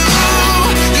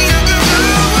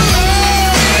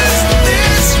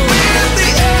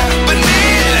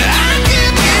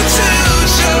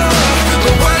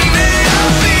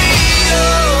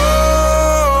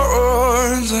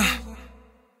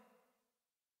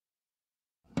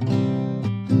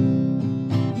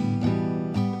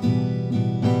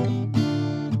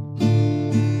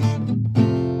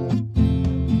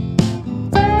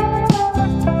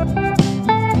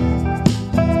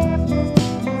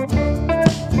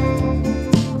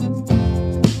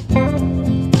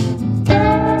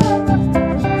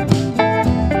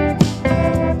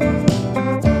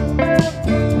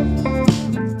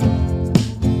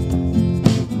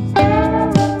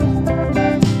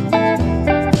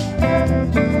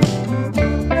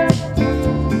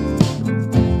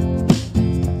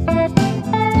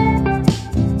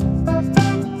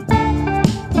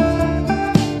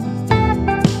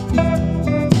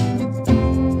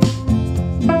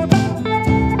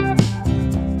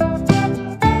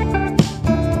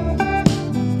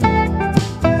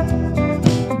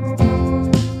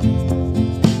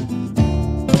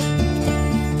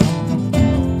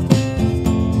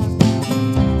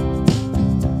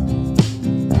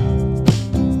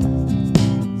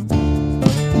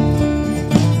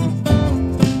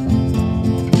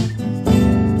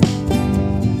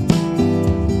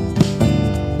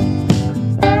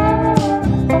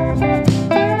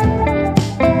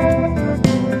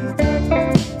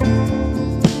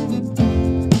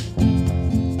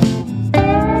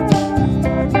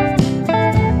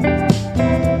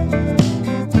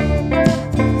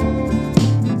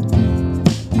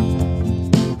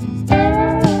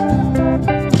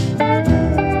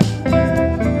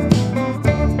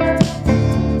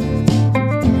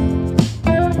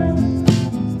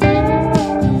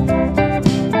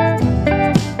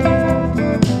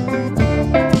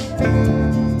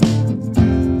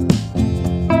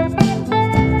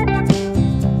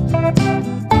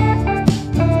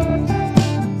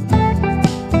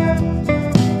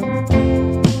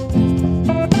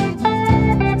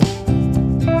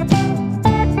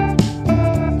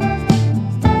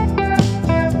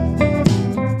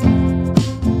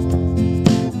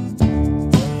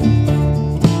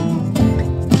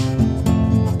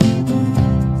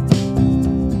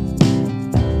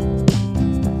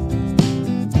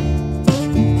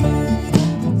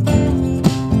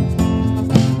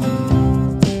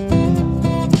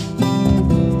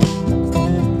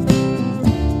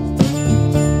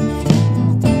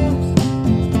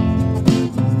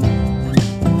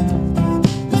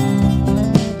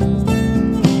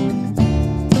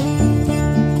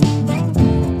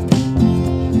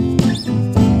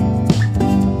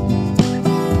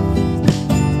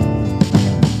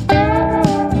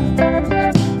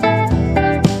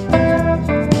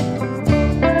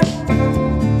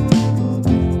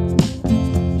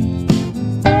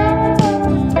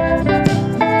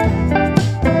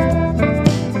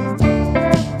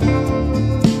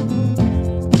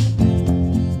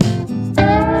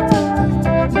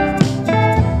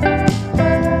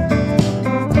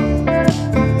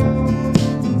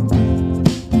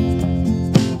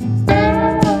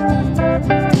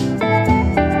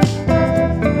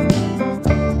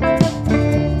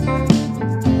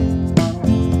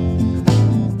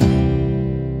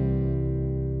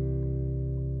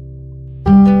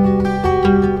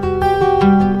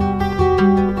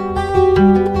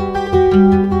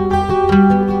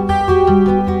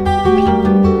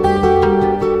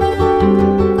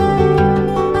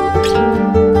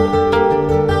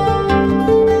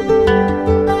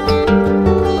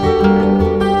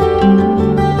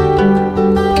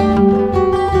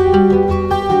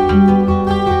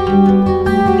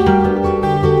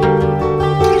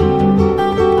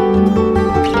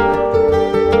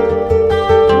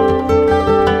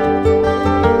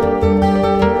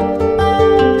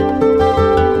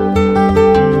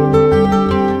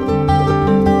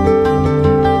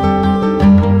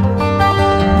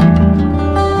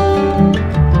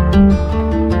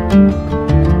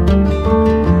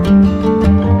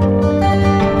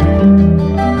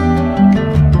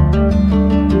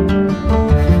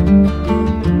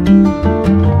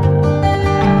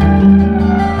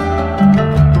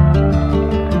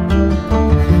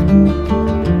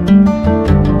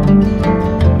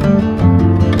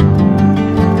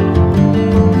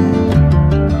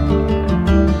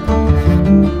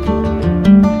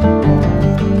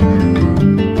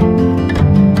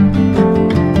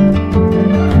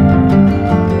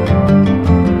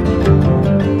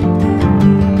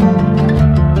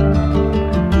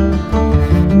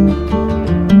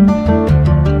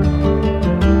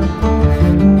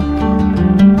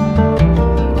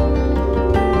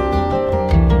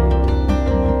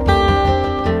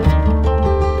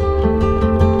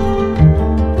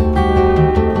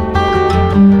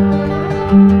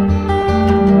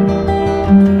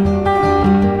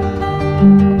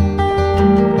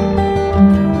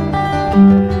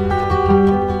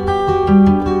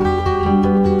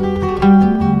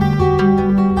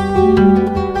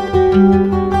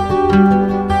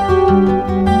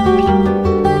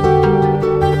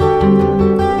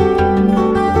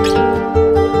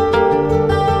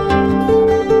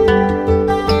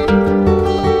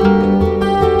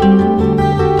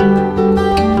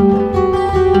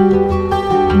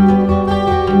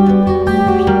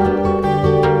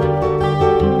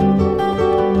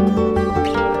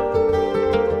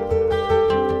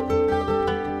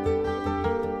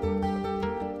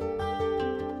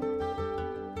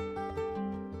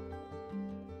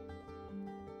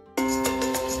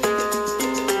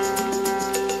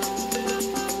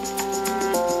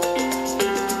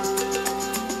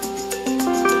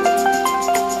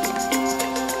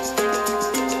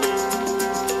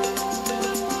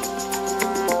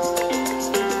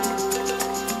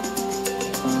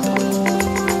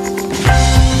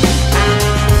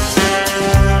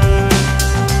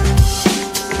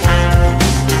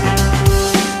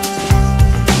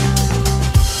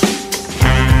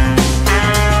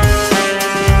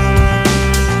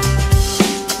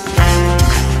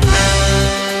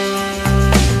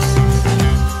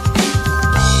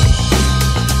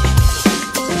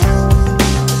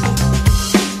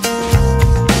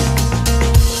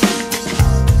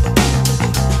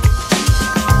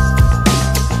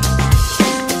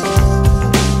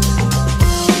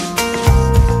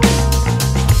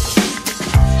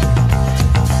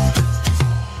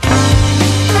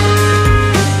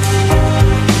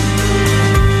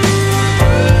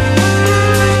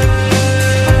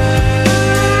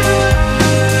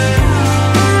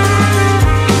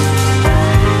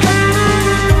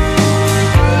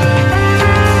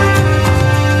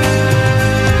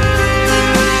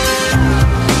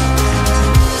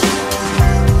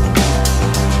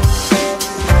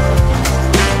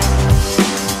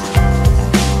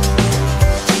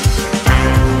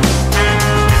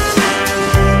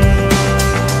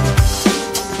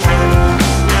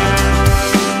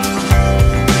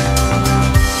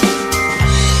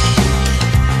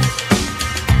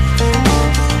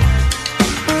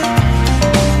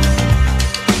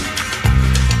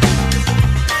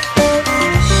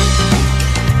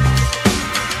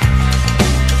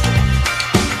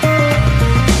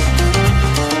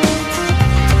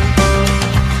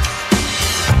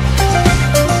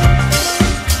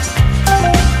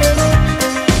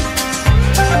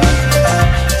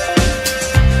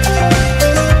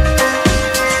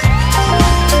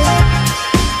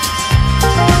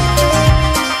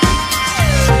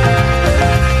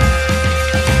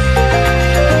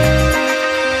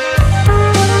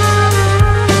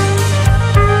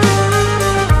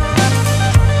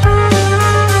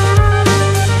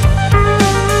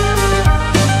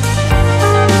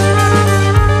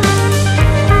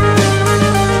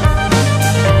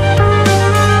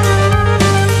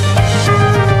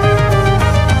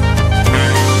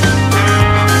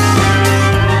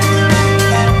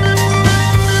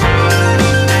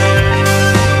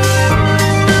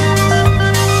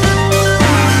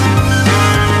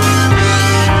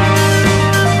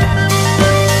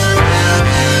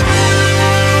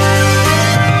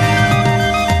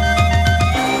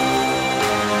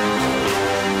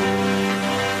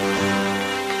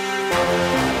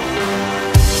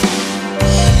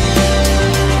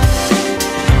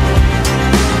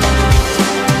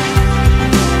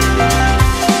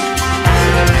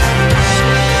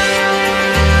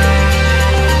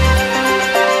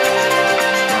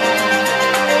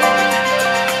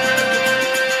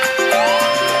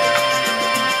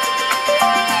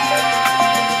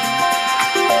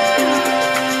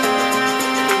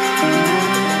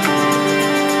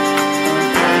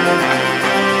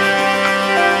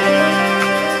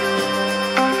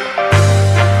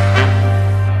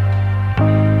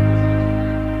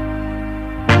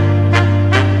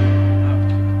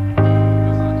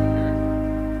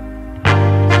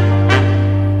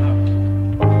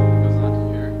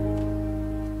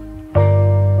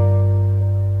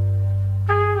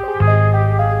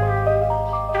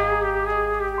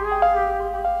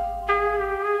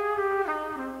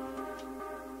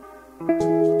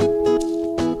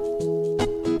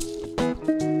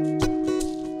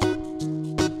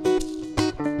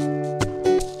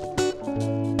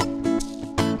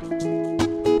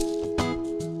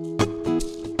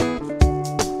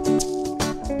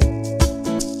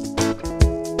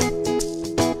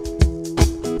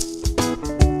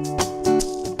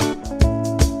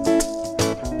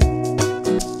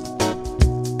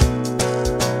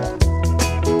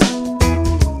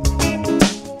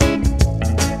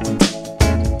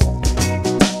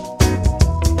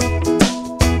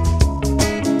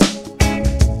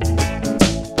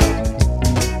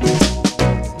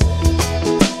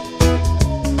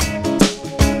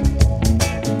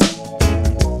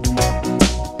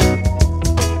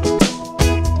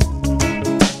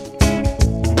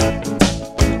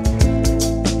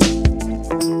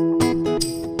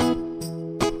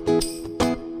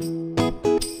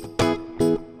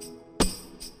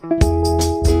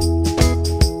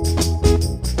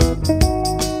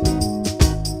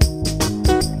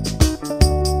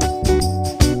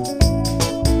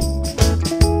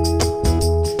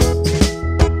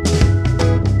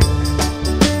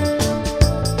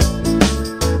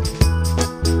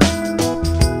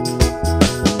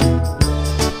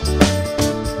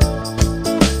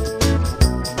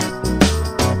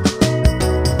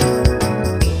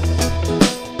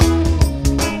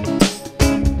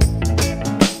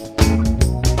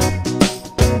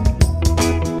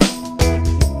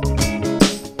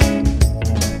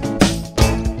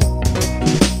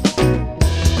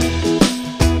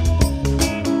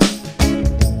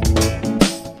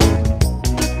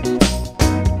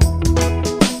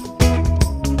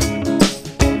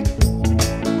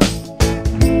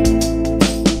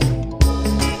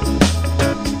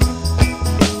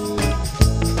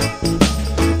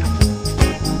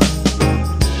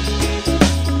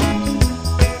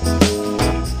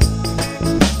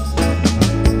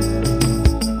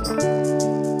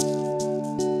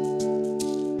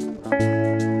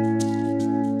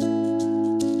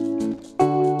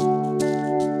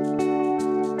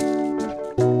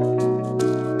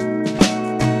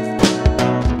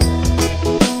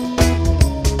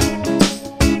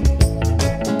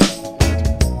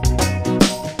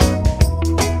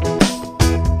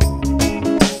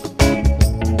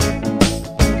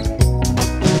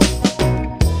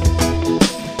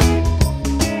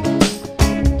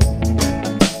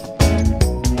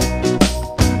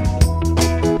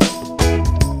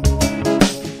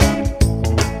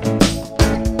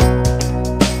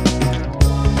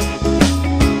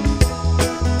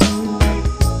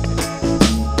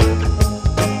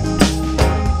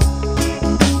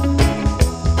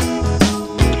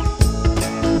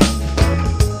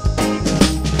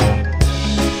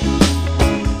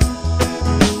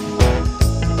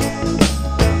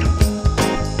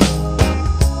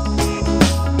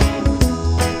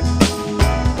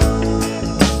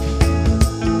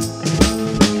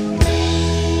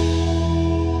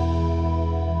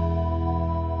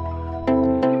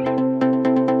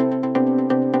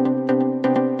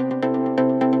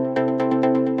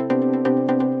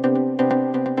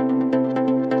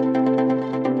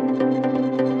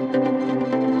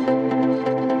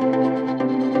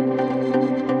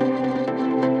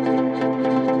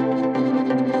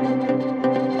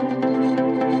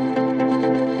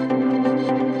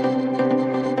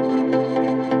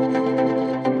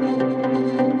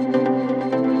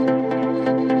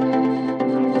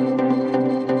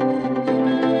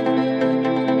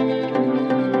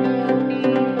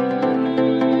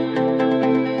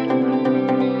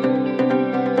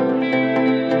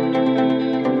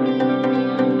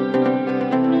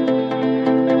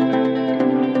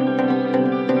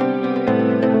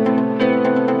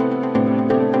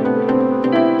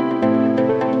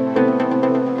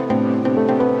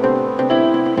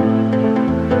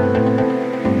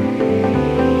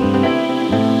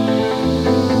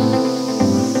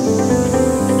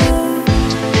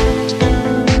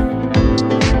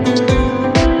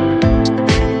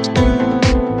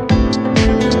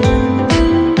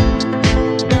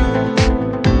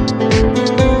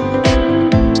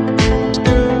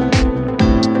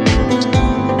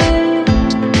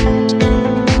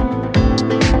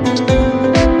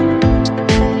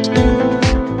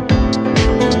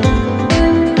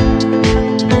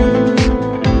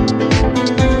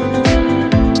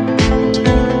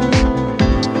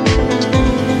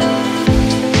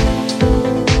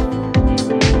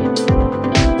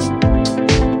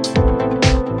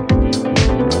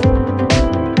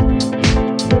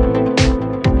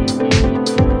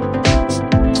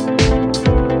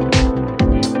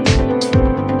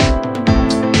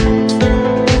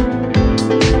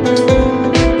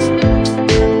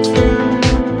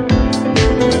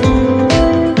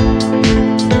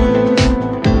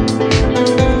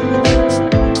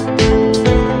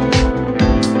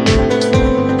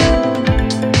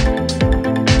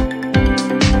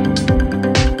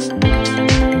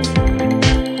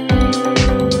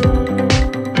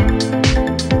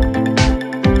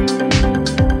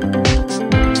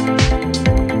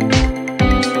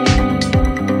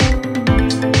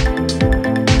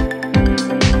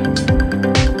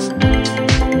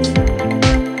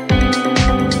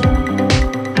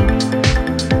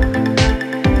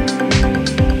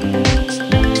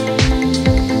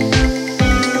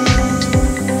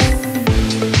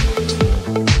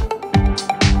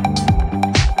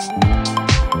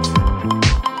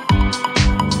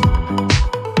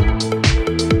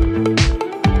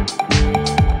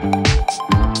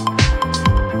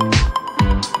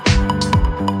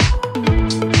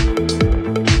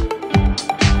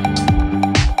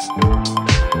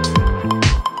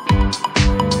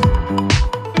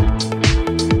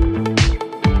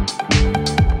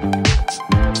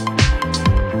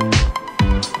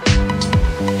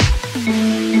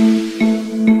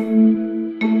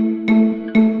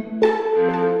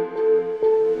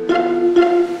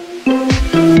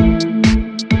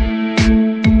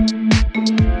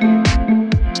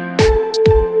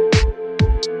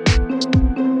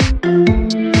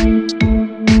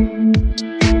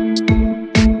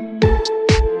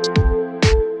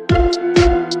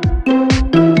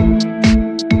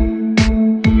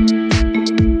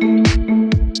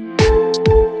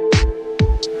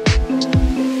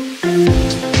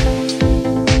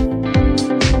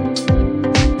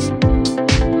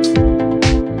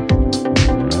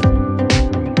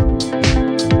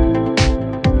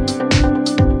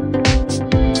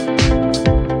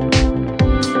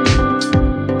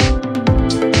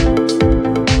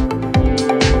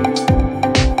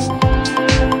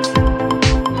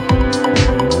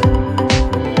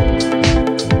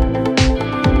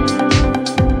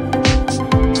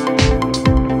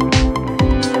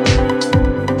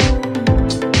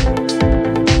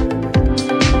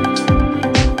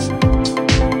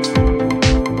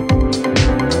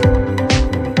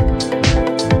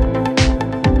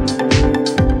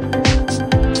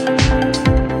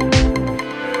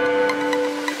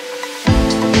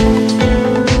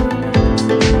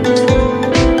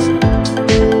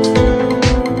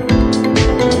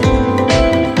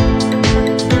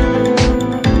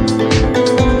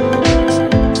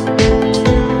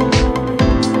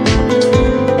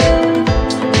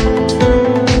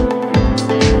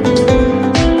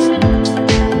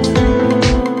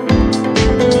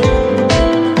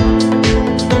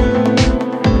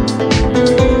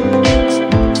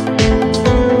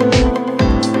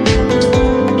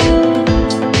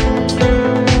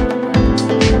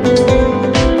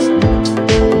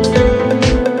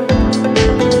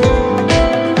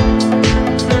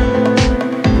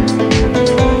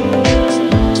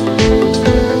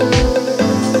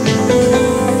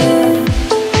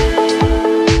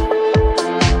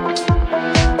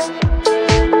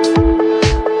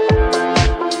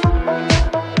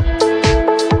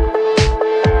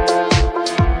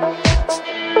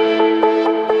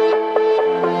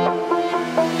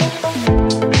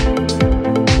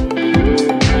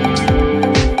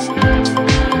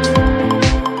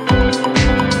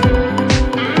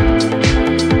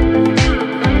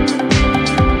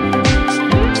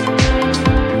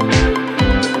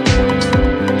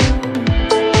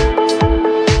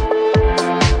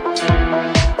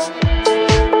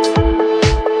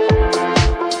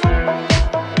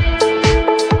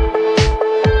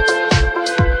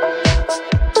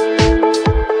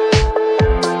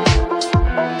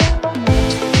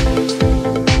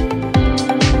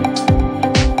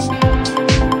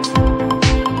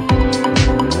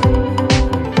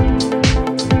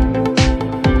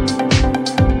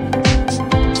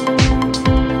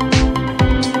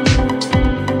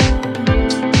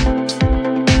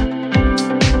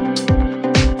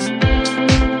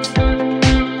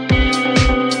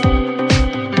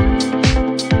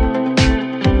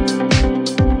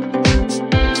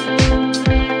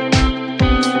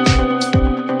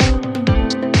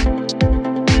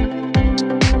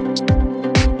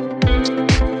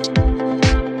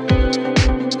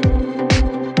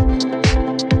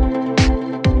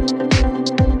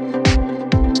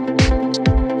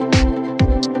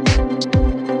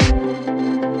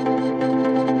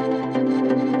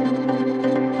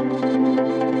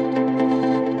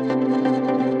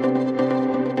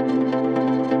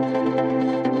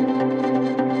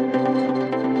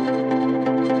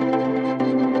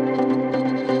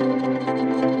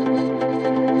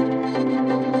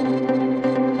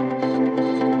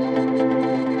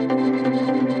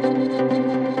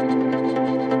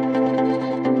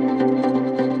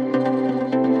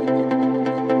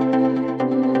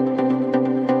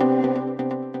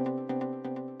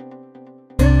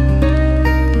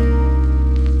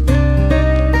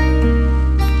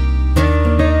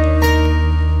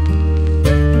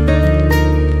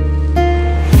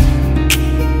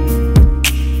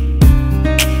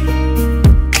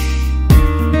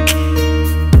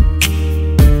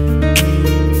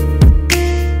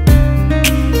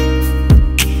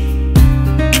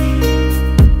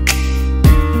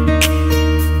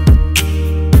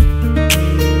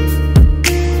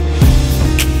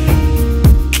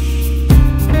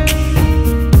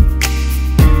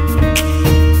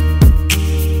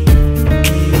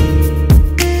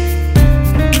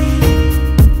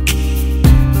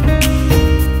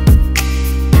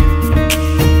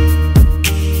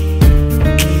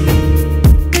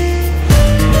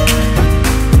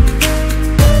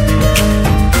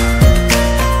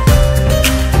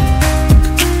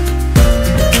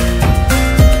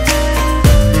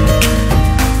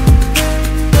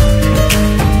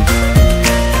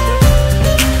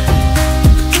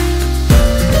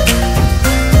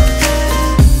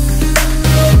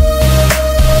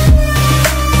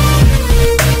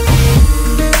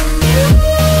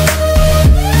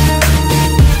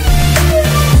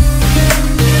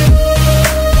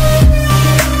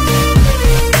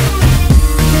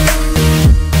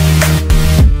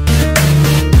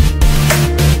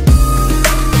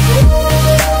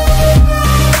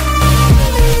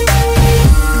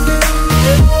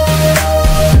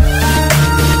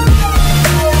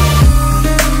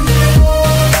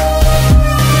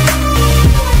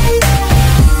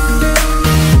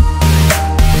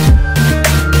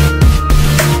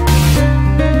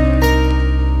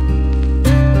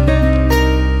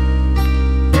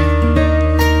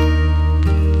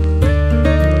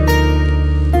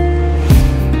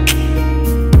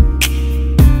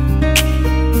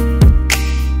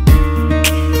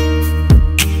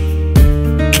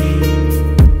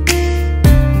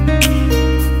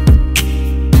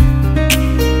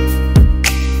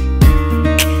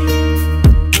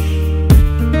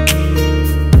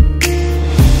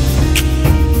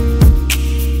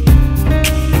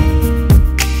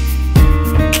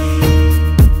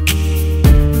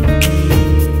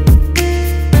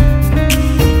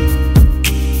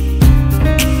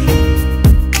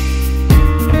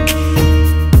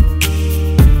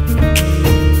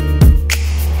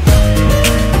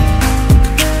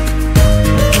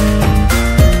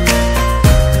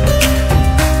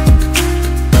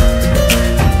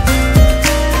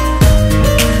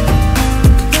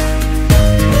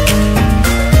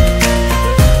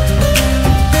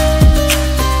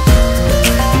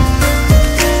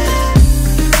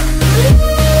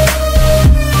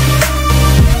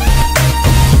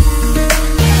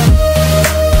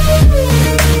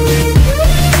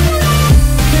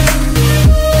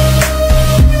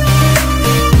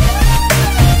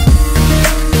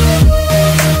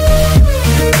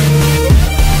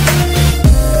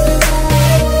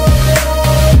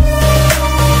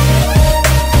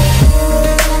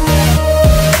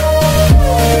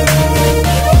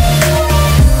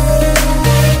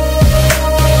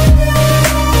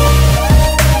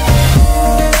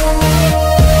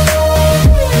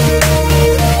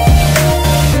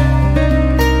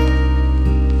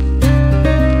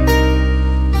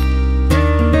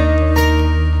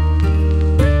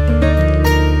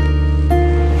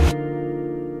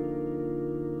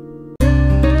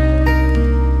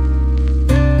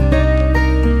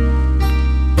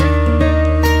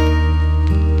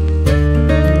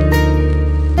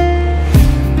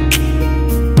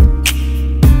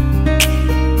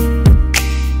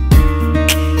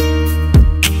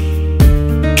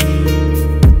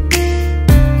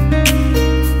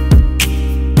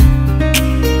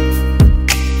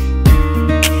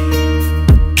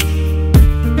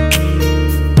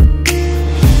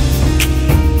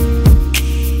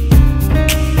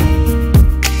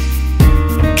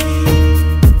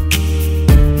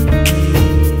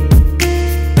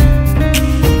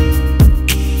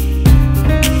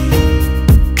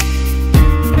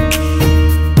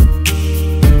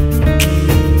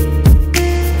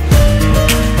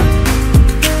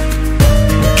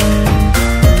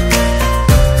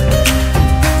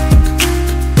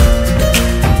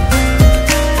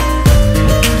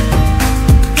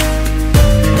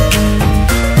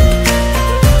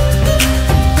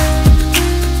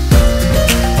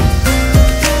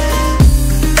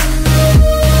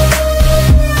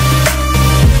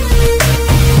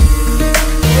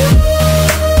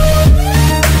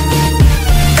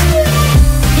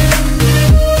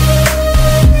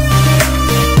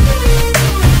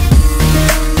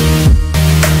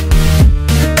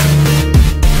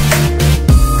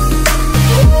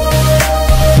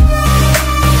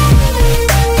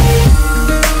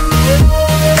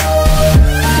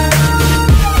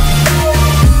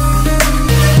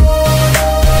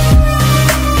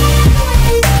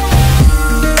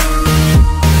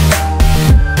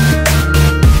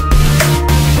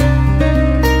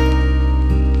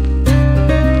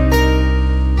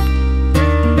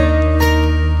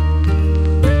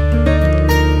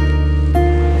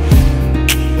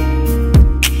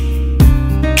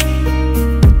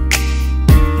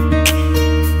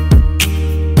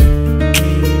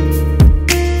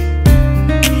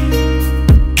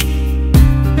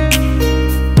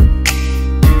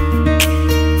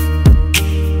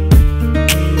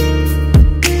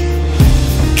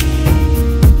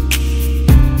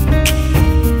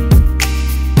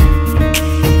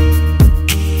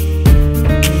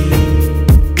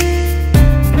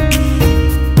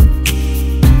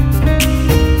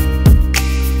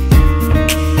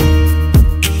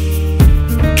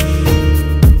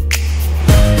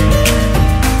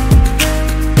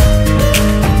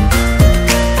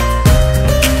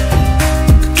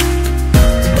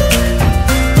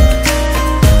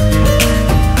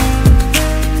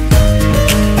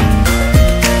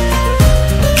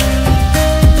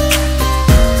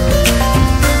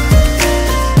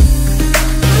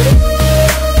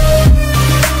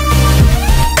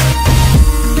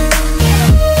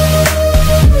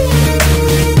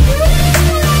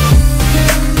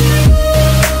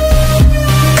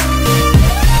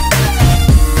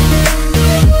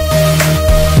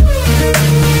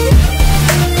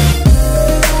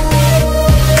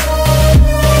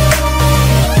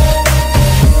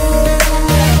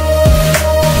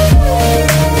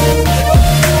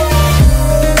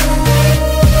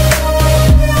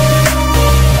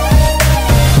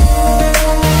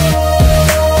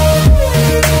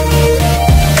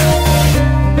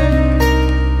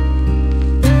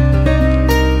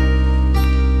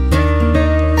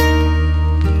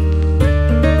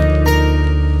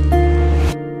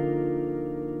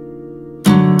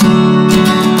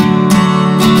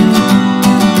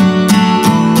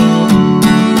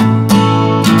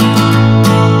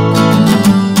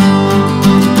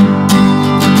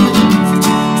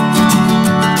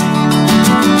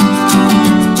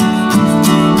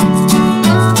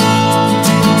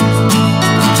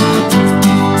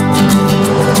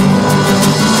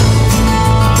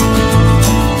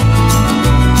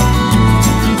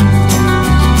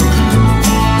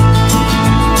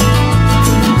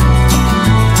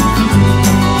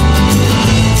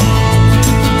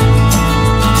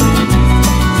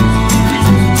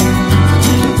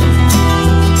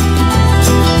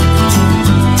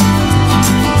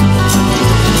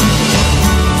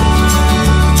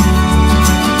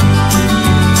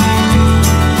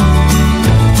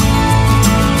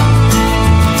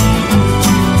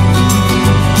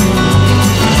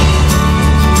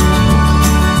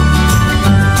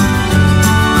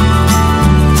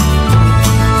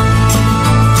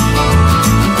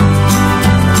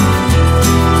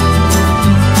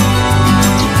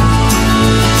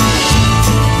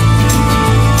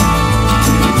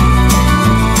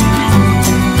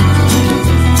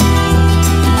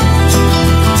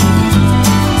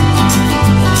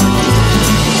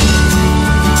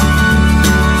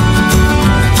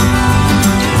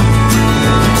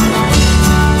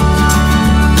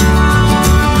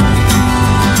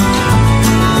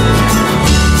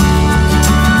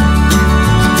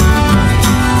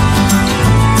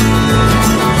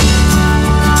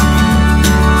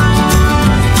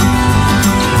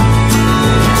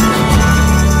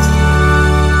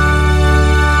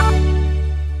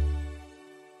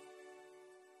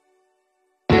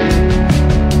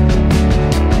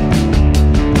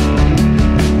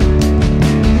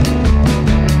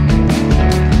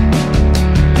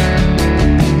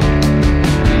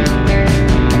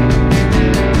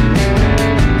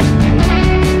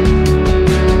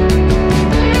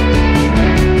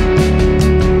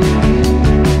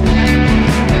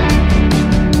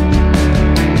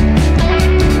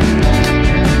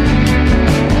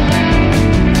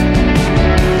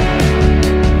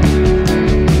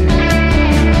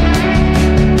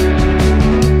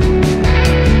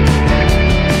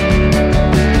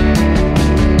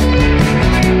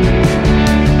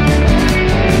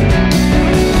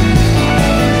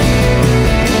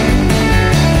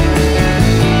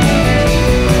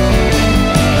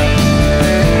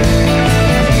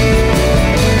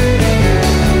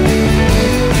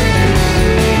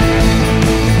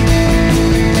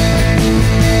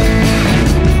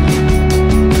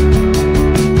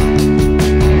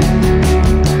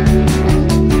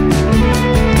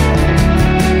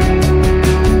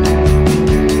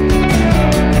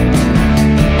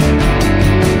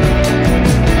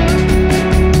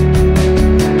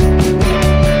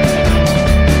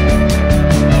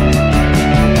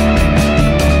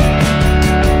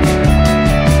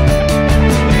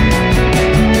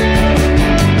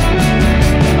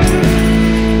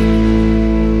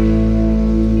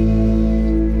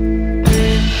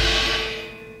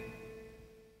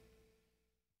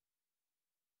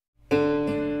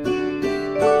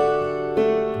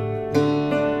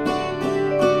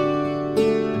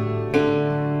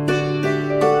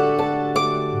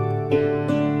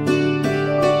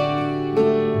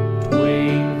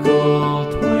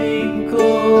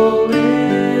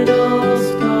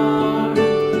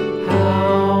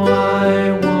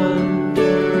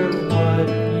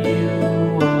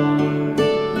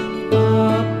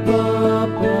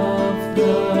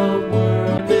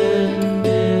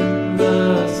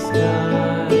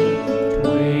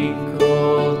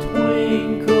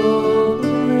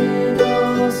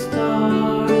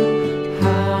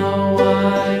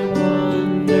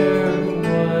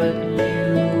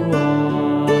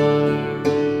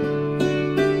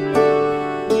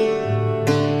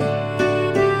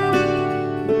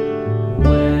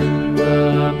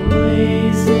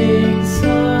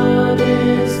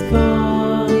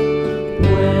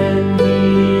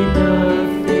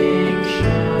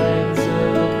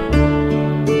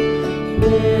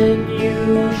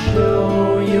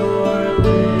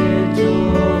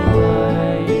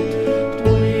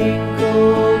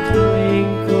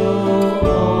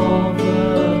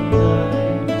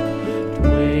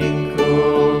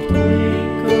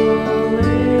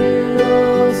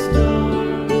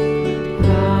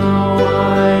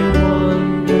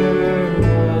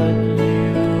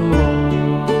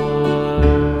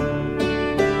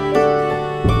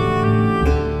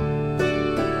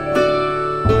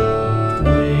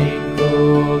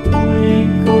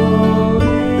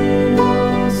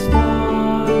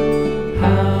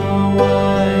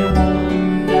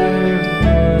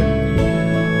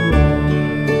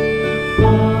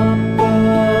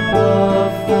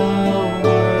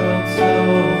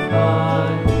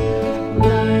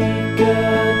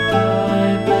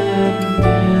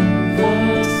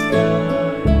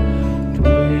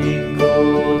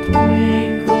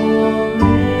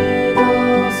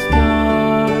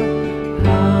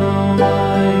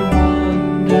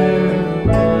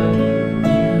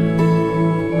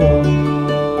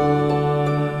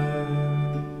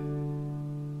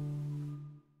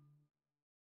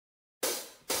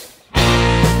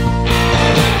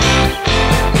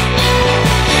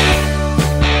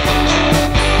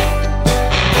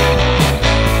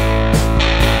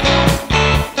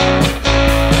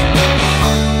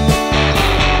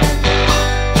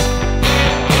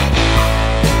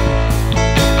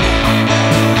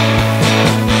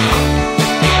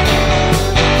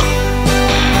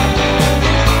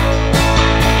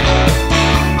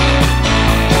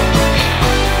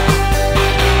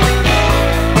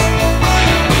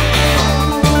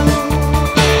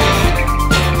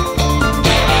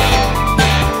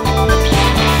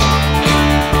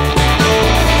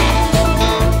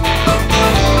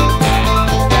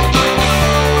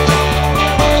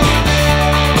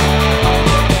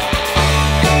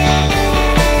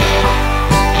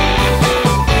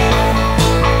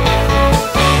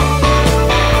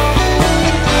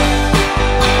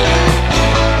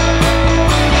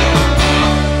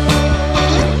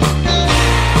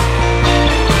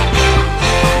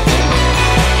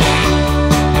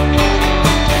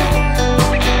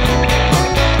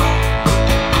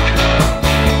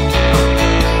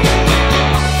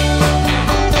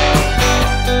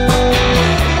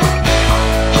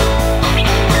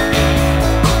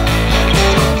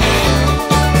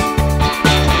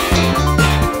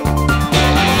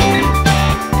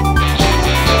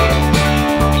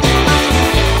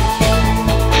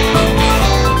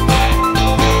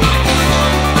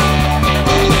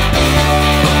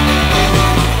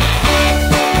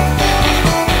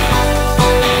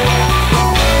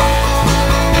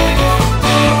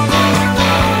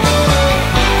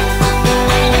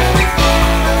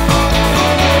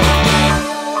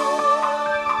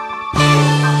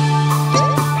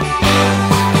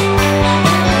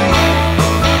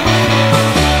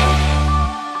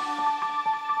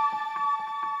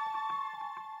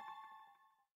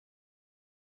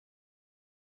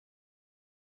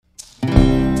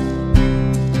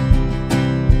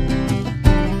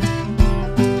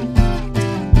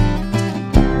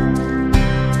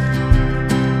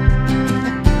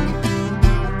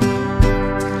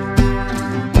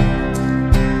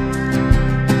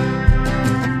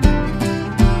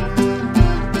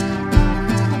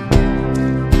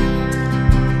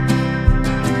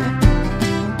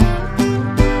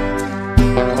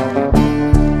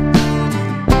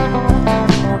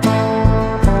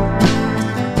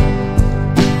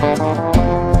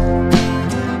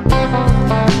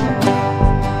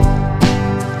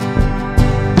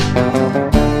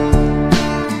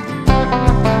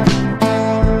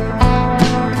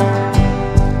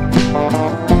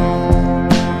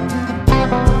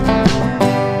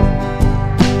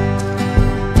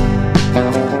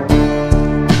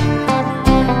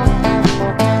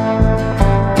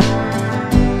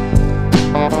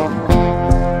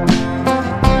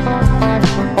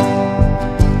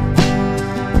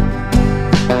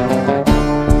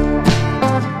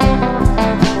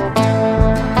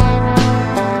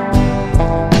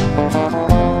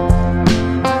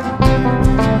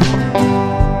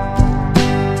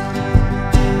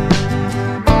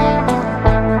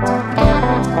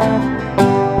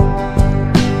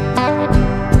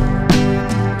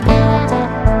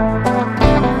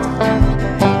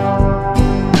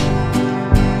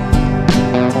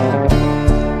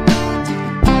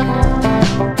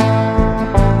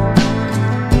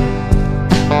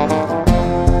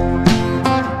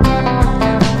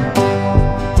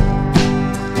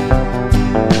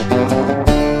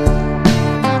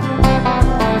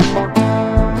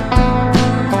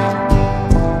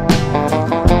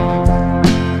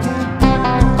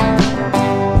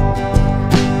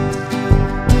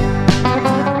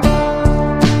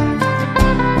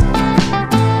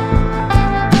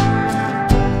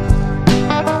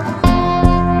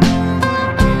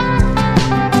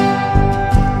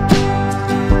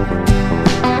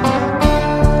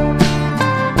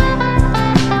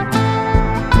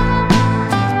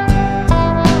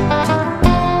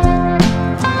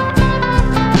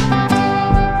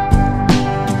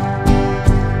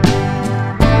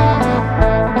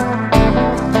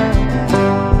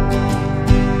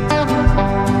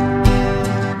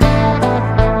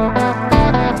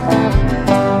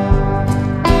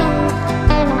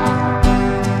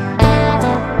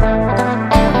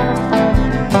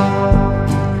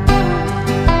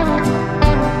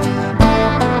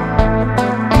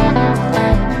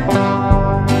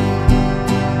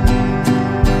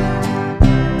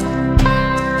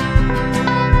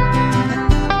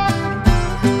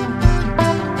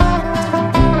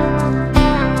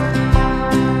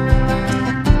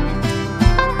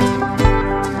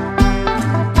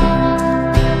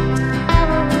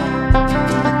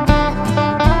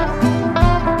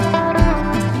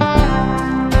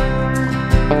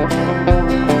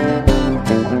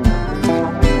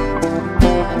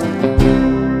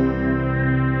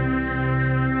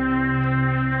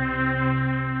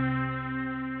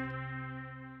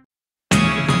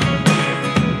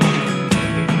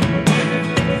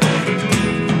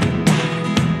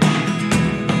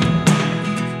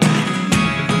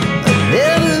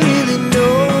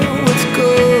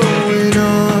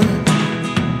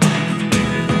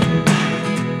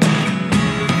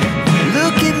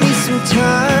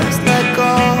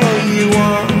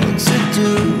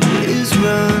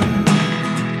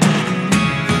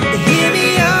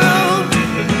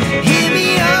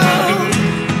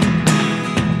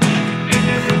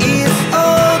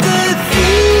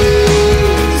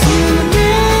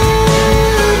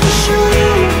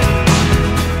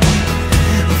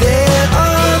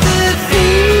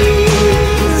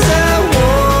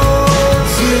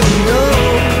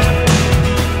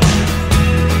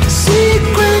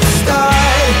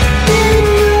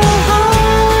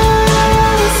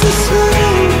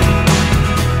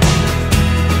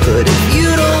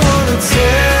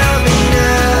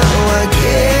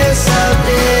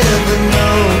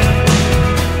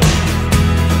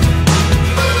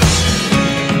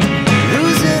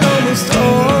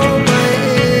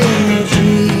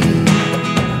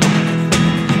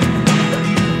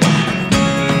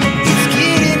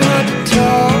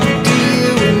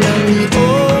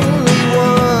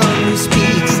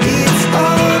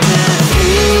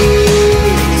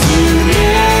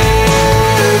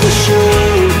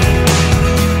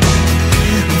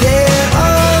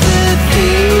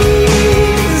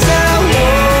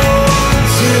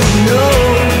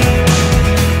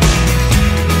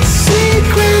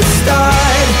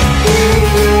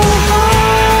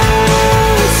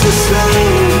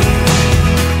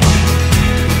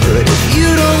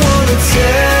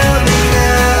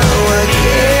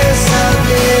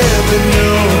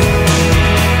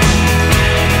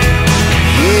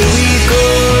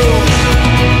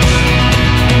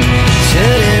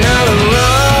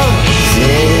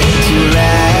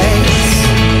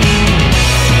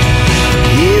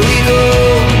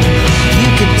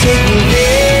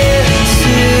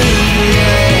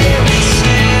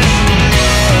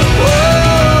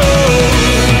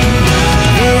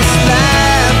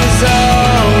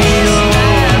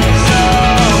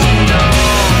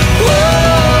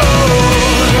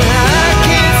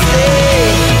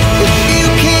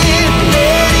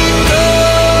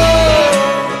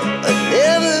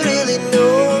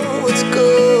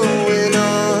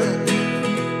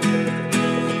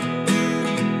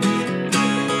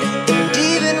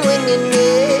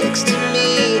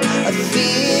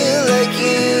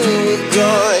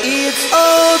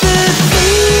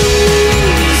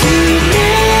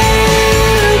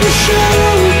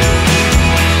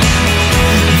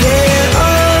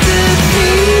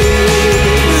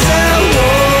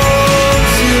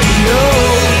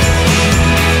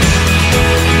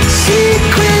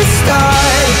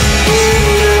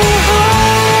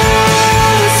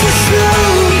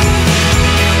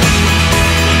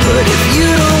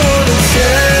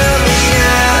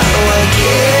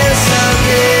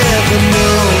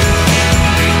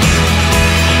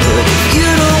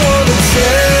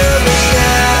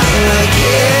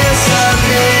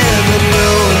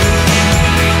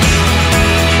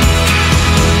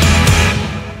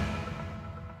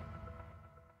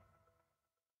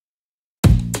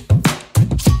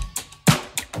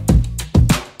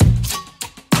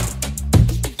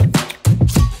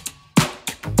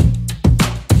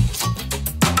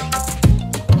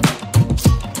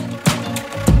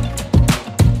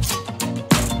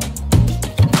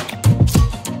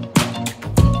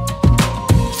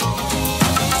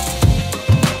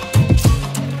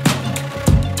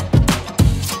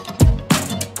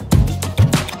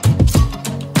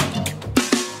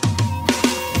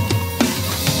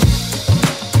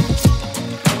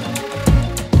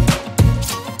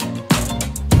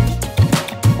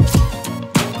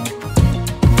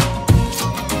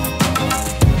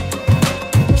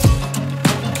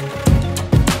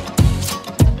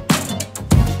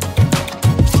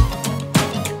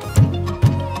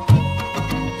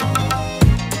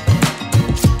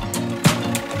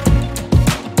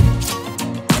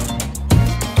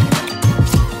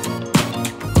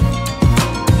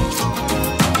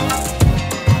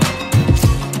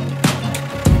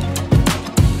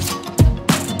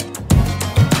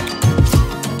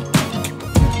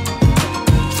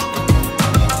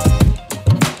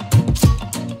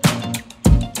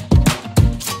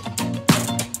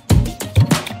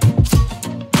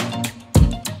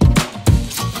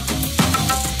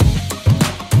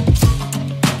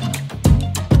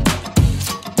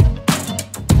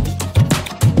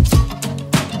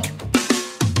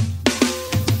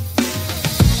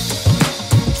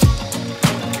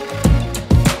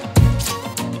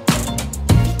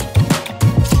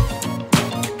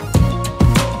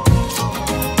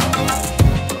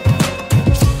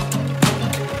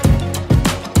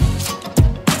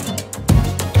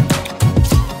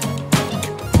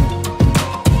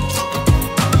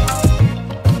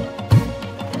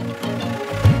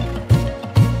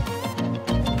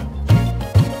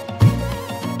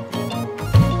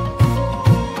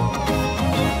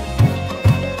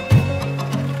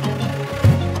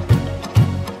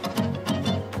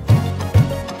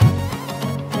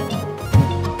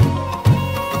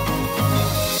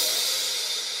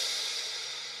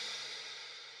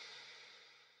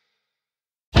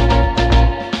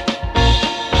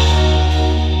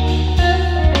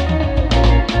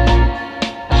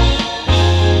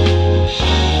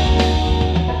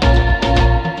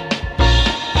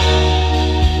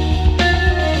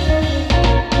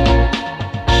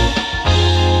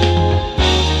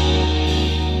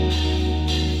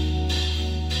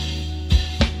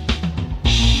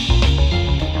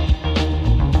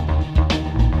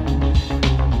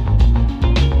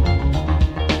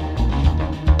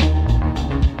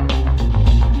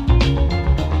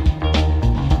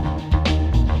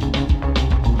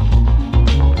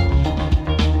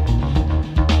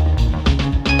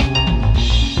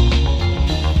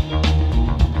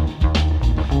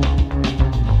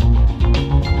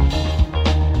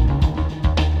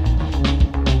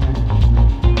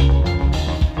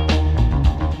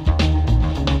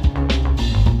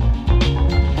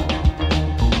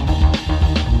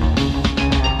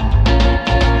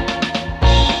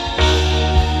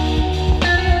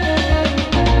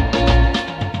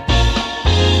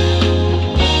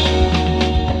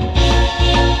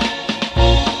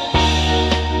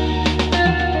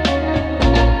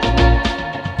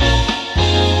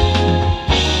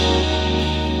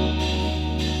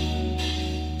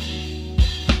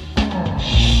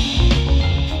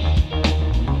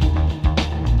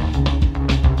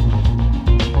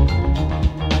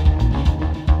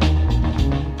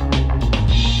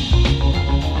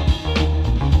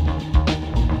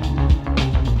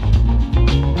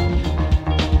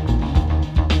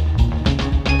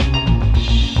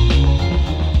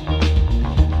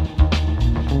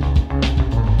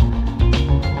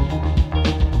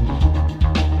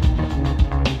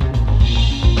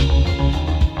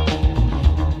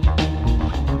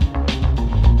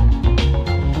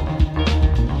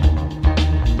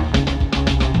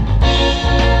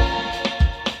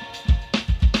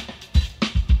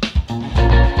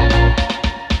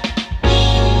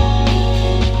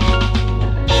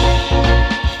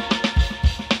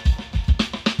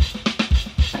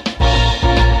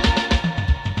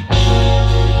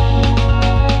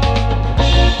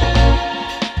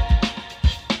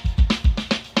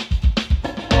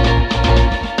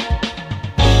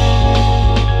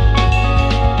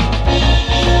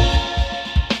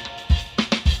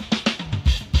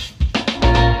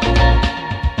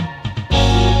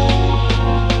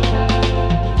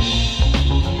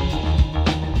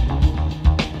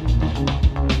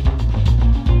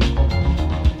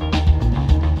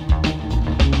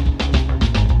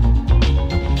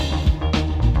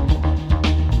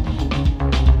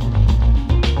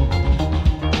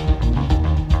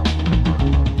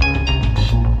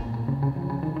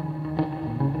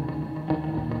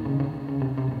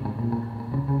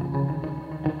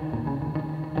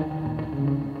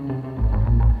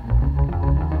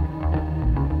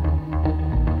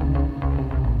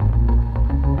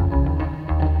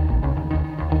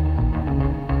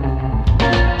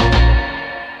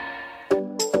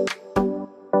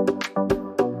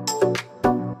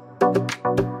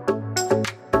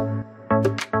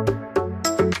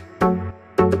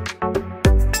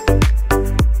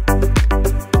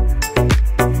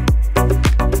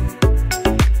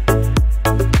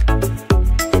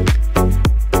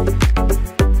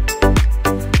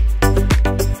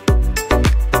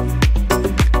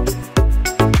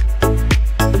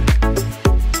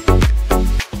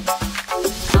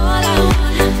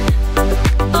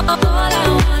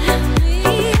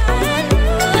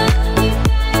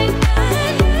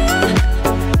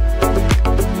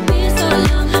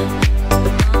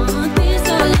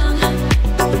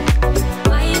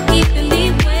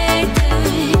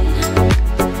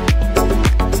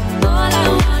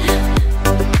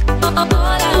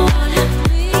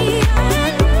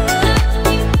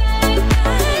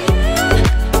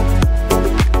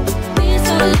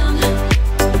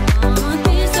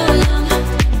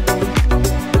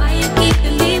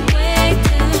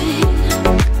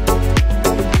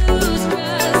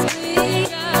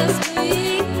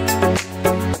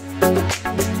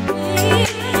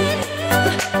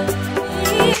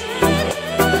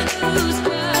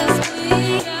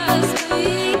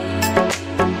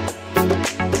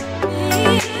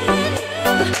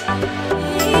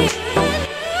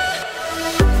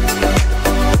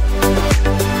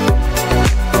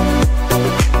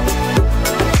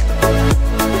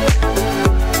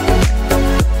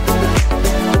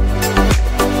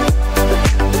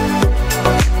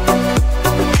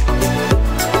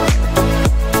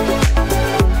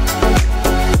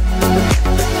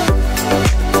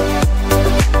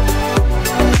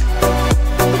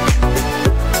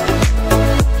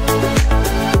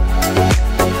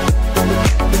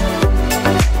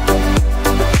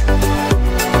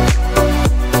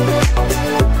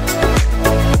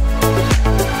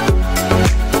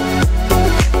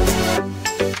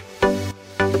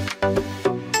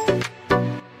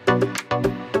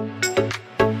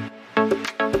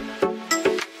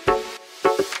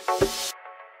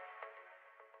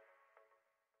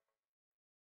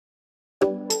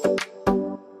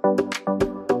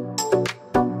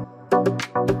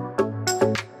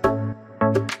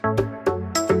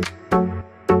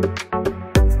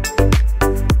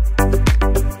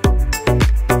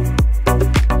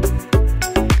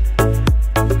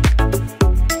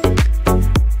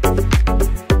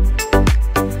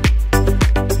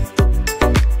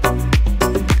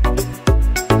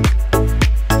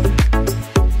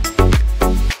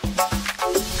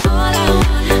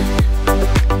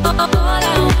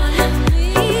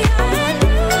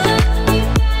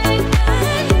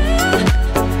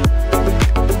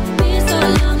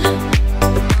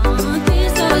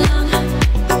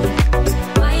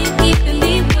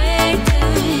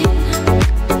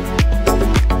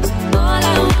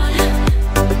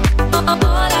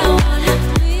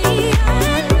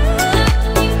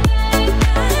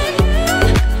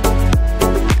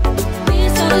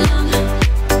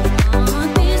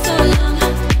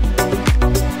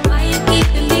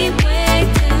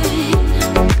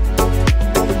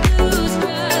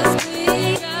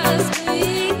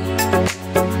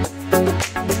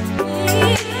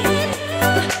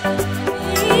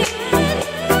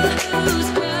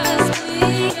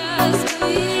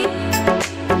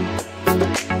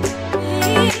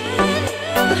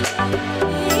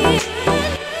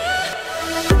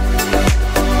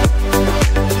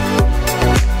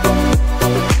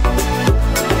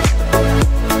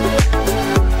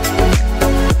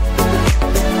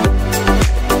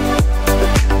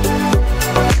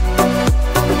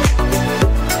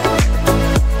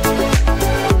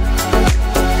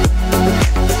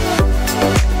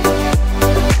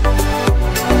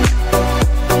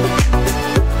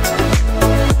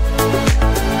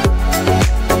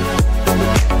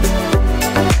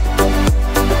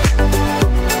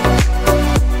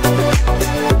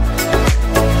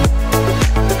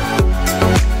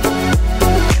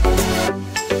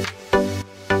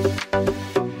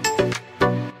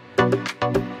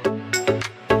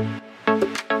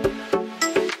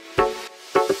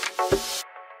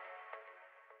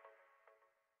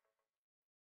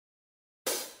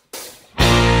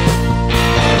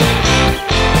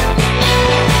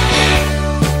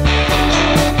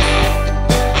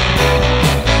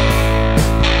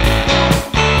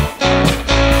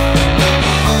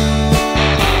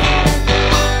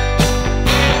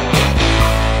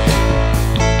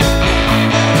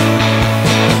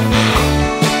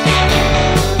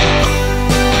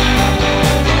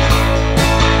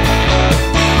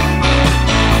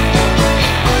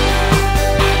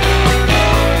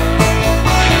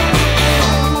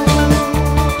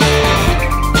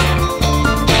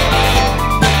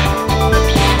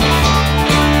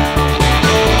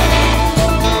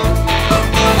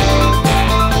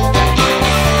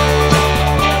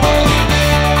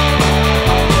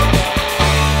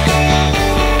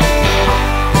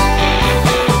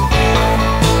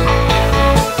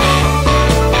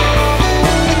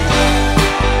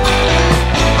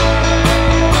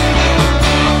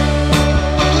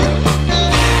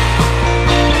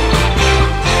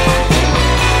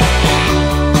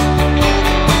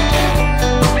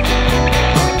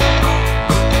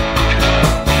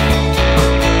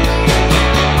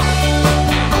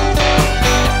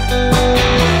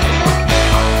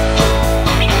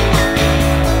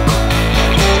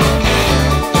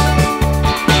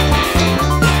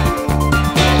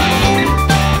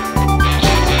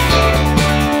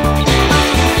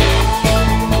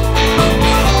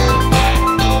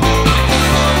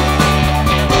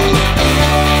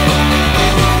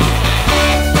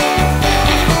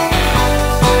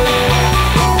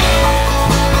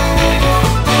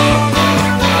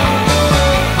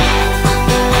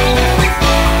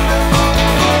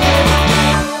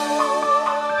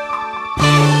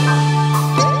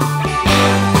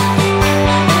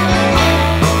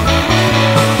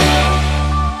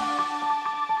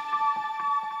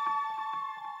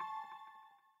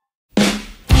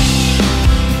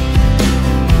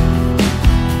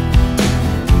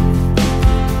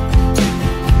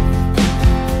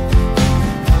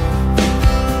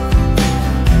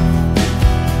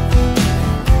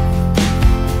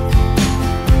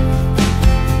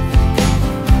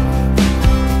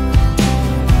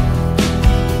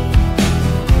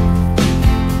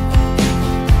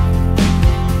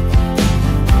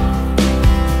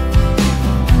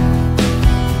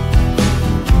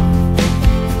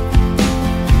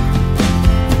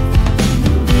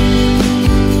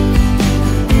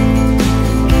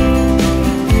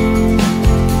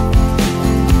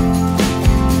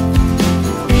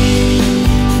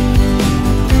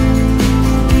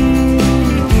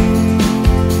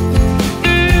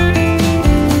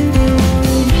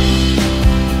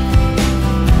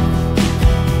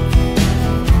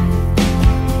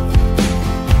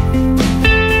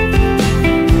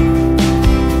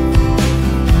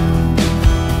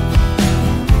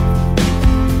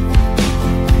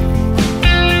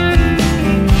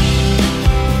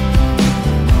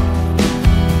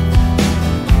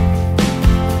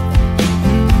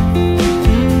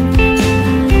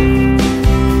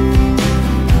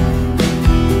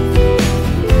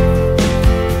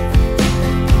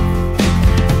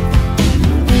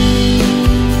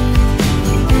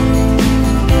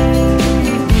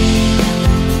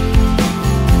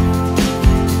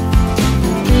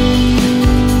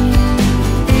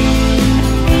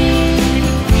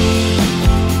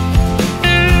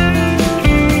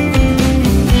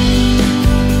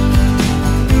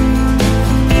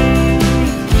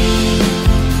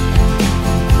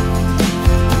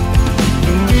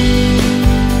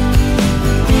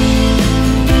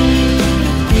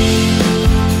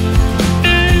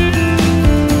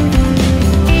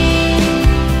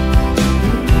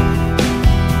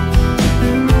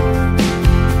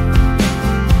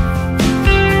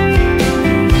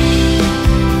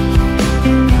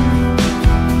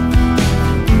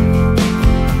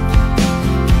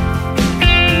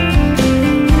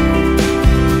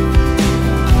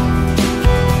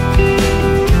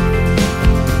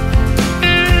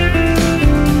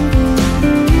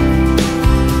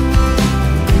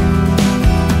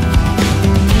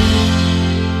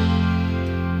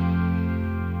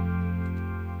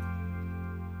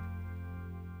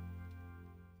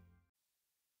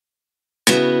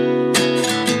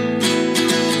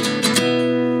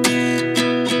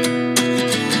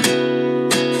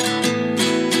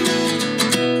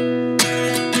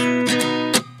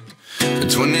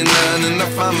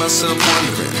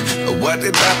what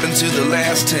did happen to the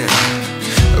last 10?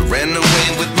 I ran away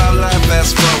with my life,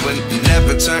 fast forward,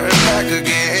 never turn back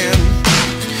again.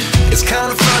 It's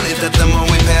kinda funny that the more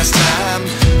we pass time,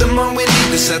 the more we need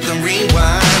to set them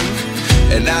rewind.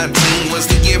 And 19 was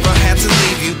the year I had to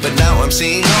leave you, but now I'm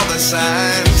seeing all the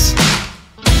signs.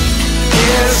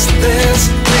 Is this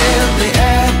really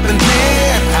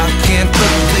happening? I can't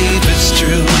believe it's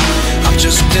true. I'm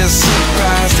just as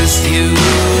surprised as you.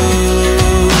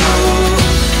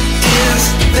 Is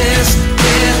this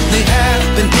really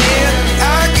happening?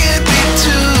 I can't be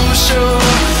too sure,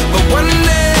 but one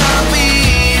day I'll be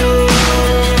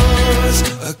yours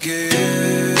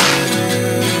again.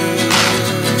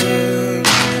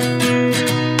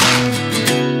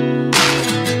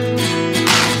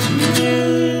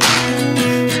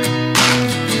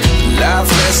 Life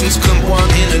lessons come one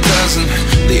in a dozen.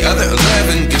 The other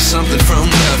 11 get something from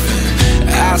nothing.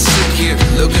 I sit here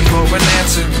looking for an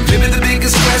answer. Maybe the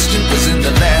biggest question was in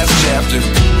the last chapter.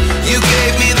 You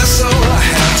gave me the soul I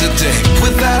have today.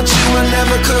 Without you I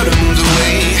never could have moved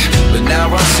away. But now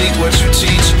I see what you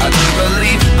teach. I do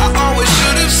believe I always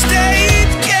should have stayed.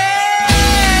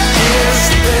 Yeah. Is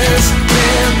this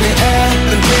really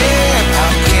happening? I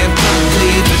can't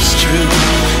believe it's true.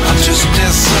 I'm just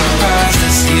as surprised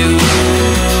as you.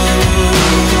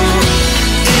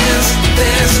 Is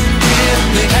this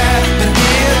really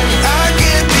happening? I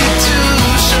can't be too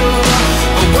sure,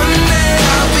 but one day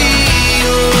I'll be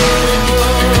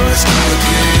yours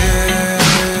again.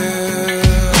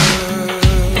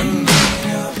 One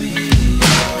day I'll be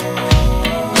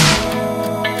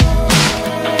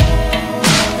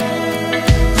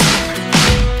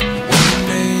One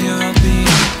day I'll be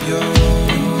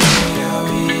yours.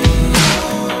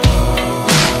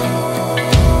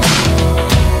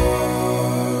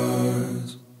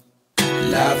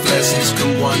 Life lessons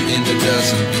come one in a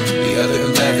dozen. The other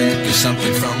 11 get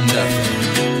something from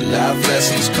nothing. Life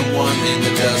lessons come one in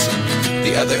a dozen.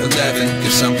 The other 11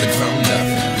 get something from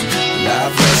nothing.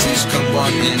 Life lessons come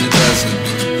one in a dozen.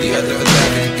 The other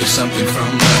 11 get something from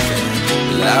nothing.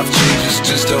 Life changes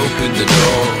just open the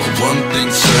door. One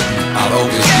thing's certain, I'll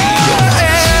always be yours.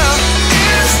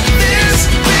 Is this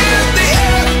really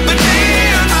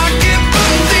happening? I can't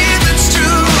believe it's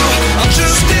true. I'm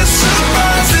just as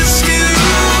surprised as you.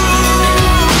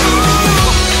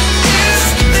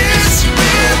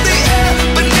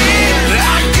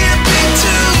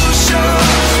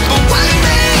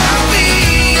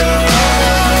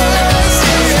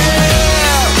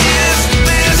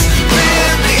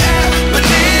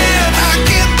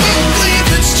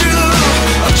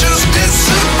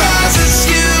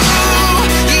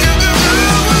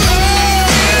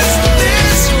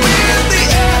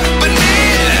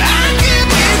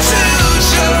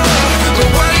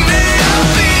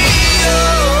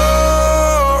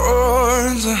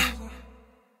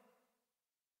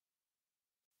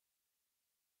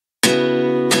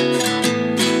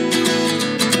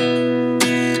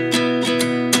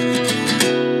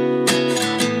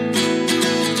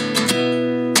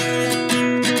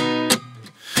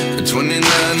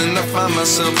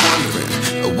 Myself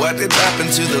wondering what did happen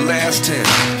to the last 10.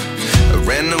 I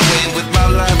ran away with my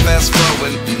life, fast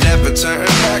forward, never turn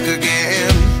back again.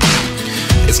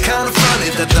 It's kind of funny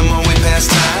that the more we pass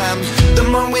time, the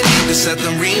more we need to set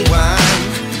them rewind.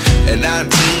 And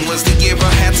 19 was the year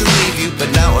I had to leave you,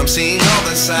 but now I'm seeing all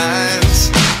the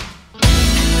signs.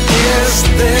 Is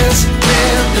this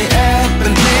really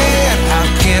happening? I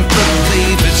can't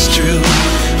believe it's true.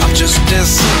 I'm just as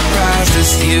surprised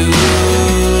as you.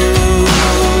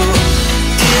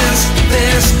 Is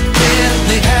this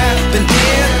really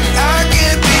happening? I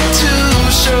can't be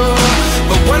too sure,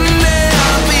 but one day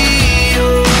I'll be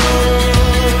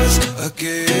yours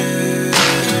again.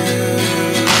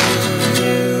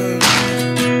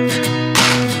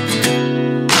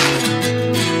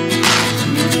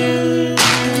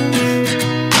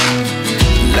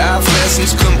 Life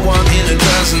lessons come one in a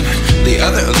dozen. The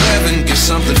other 11 get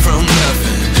something from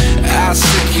nothing. I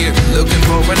sit here looking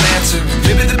for an answer.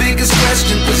 Maybe the biggest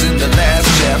question was in the last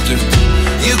chapter.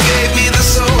 You gave me the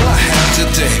soul I have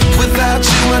today. Without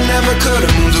you I never could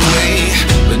have moved away.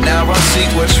 But now I see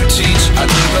what you teach. I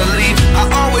do believe I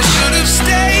always should have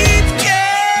stayed.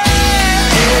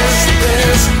 Yeah. Is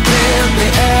this really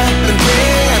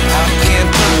happening? I can't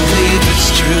believe it's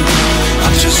true.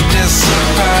 I'm just as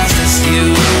surprised as you.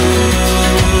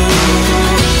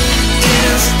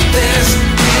 Is this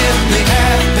really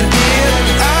happening?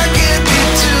 I can't be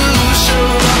too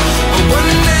sure, but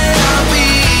one day I'll be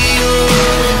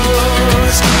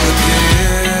yours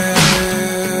again.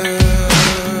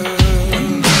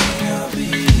 One day I'll be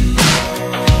yours.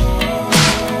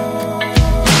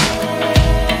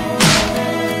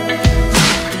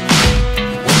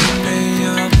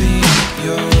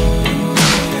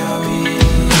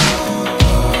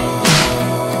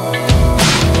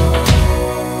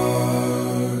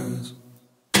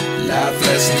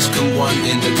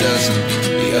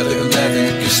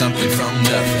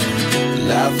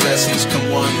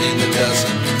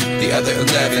 other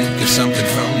 11 give something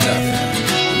from nothing.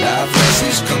 Life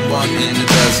lessons come one in a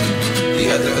dozen. The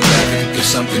other 11 give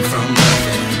something from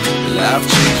nothing. Life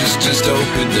changes, just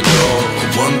open the door.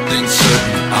 One thing's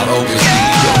certain, I'll always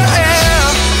be yours.